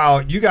talk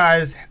about. You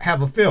guys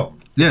have a film.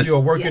 Yes.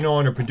 You're working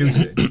on or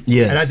producing.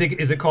 Yes. And I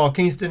think, is it called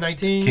Kingston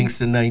 19?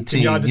 Kingston 19.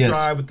 Can y'all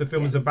describe what the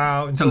film is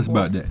about? And Tell us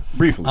about that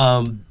briefly.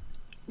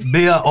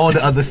 Beyond all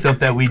the other stuff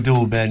that we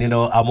do, man,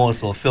 I'm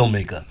also a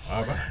filmmaker.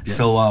 All right. Yes.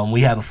 So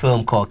we have a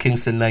film called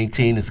Kingston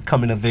 19. It's a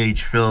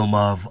coming-of-age film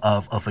of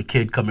a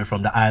kid coming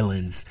from the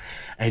islands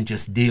and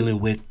just dealing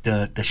with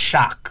the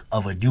shock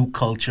of a new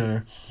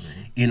culture,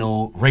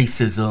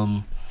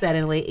 racism. Set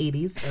in the late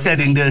 80s.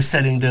 Setting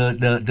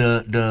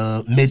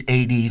the mid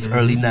 80s,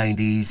 early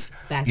 90s.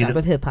 Backdrop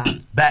of hip hop.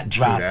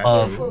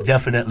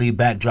 Definitely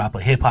backdrop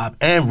of hip hop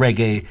and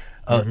reggae.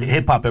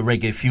 Hip hop and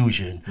reggae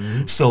fusion.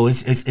 Mm-hmm. So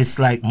it's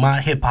like my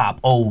hip hop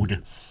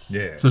ode.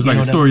 Yeah. So it's like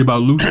a story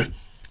about Lucy.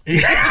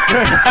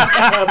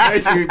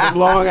 Basically,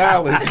 Long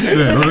Island.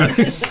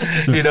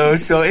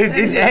 So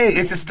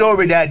it's a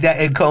story that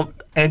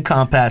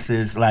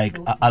encompasses like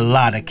a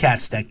lot of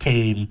cats that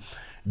came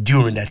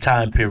during that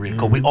time period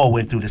because we all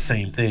went through the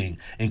same thing,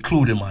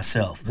 including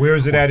myself. Where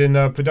is it at in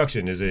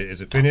production? Is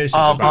it finished?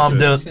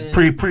 The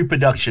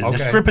pre-production. Okay. The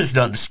script is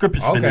done. The script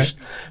is finished.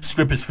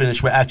 Script is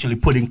finished. We're actually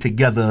putting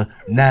together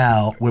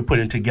now. We're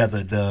putting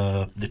together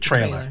the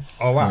trailer.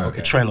 Oh wow! Okay.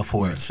 The trailer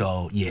for it.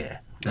 So yeah.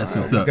 That's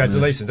what's up.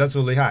 Congratulations! Man. That's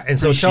really hot. And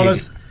so tell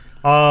us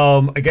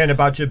again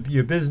about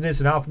your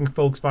business and how can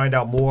folks find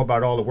out more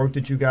about all the work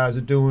that you guys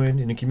are doing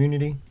in the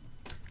community.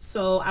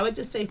 So I would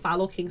just say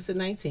follow Kingston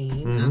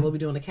 19. We'll be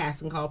doing a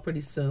casting call pretty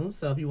soon.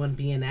 So if you want to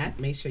be in that,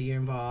 make sure you're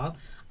involved.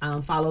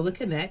 Follow the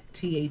Connect,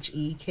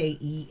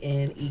 TheKenekt.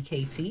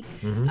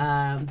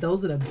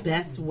 Those are the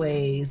best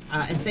ways.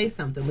 And say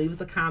something. Leave us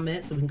a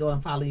comment so we can go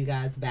and follow you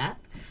guys back.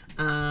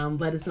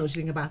 Let us know what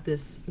you think about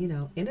this,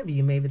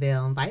 interview. Maybe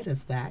they'll invite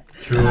us back.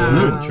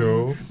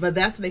 True. But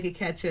that's where they can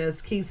catch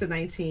us, Kingston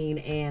 19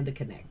 and the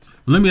Connect.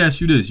 Let me ask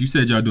you this. You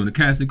said y'all doing a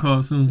casting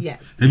call soon?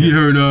 Yes. Have you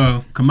heard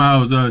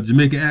Kamal's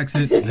Jamaican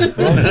accent?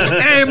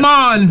 Hey,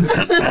 man,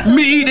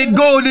 me eat it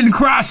golden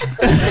crust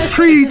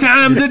 3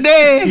 times a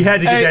day. He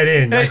had to get that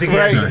in. I think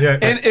right. Yeah.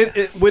 And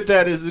with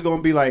that, is it going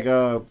to be like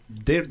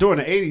during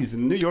the 80s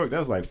in New York, that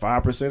was like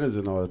 5%ers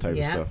and all that type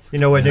of stuff. You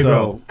know what,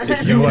 Negro? So,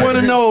 if you want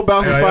to know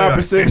about the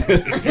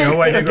 5%ers. You know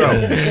what,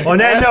 Negro? On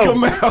that note,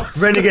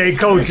 Renegade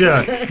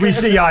Culture, we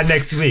see y'all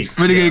next week.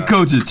 Renegade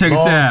Culture, check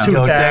us out.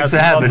 Yo, thanks for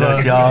having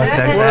us, y'all.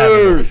 Thanks for having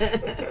us.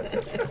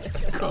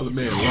 Call a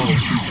man long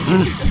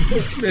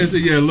tooth. Man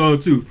said, yeah,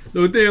 long tooth.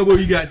 No damn well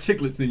you got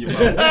chiclets in your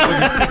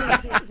mouth.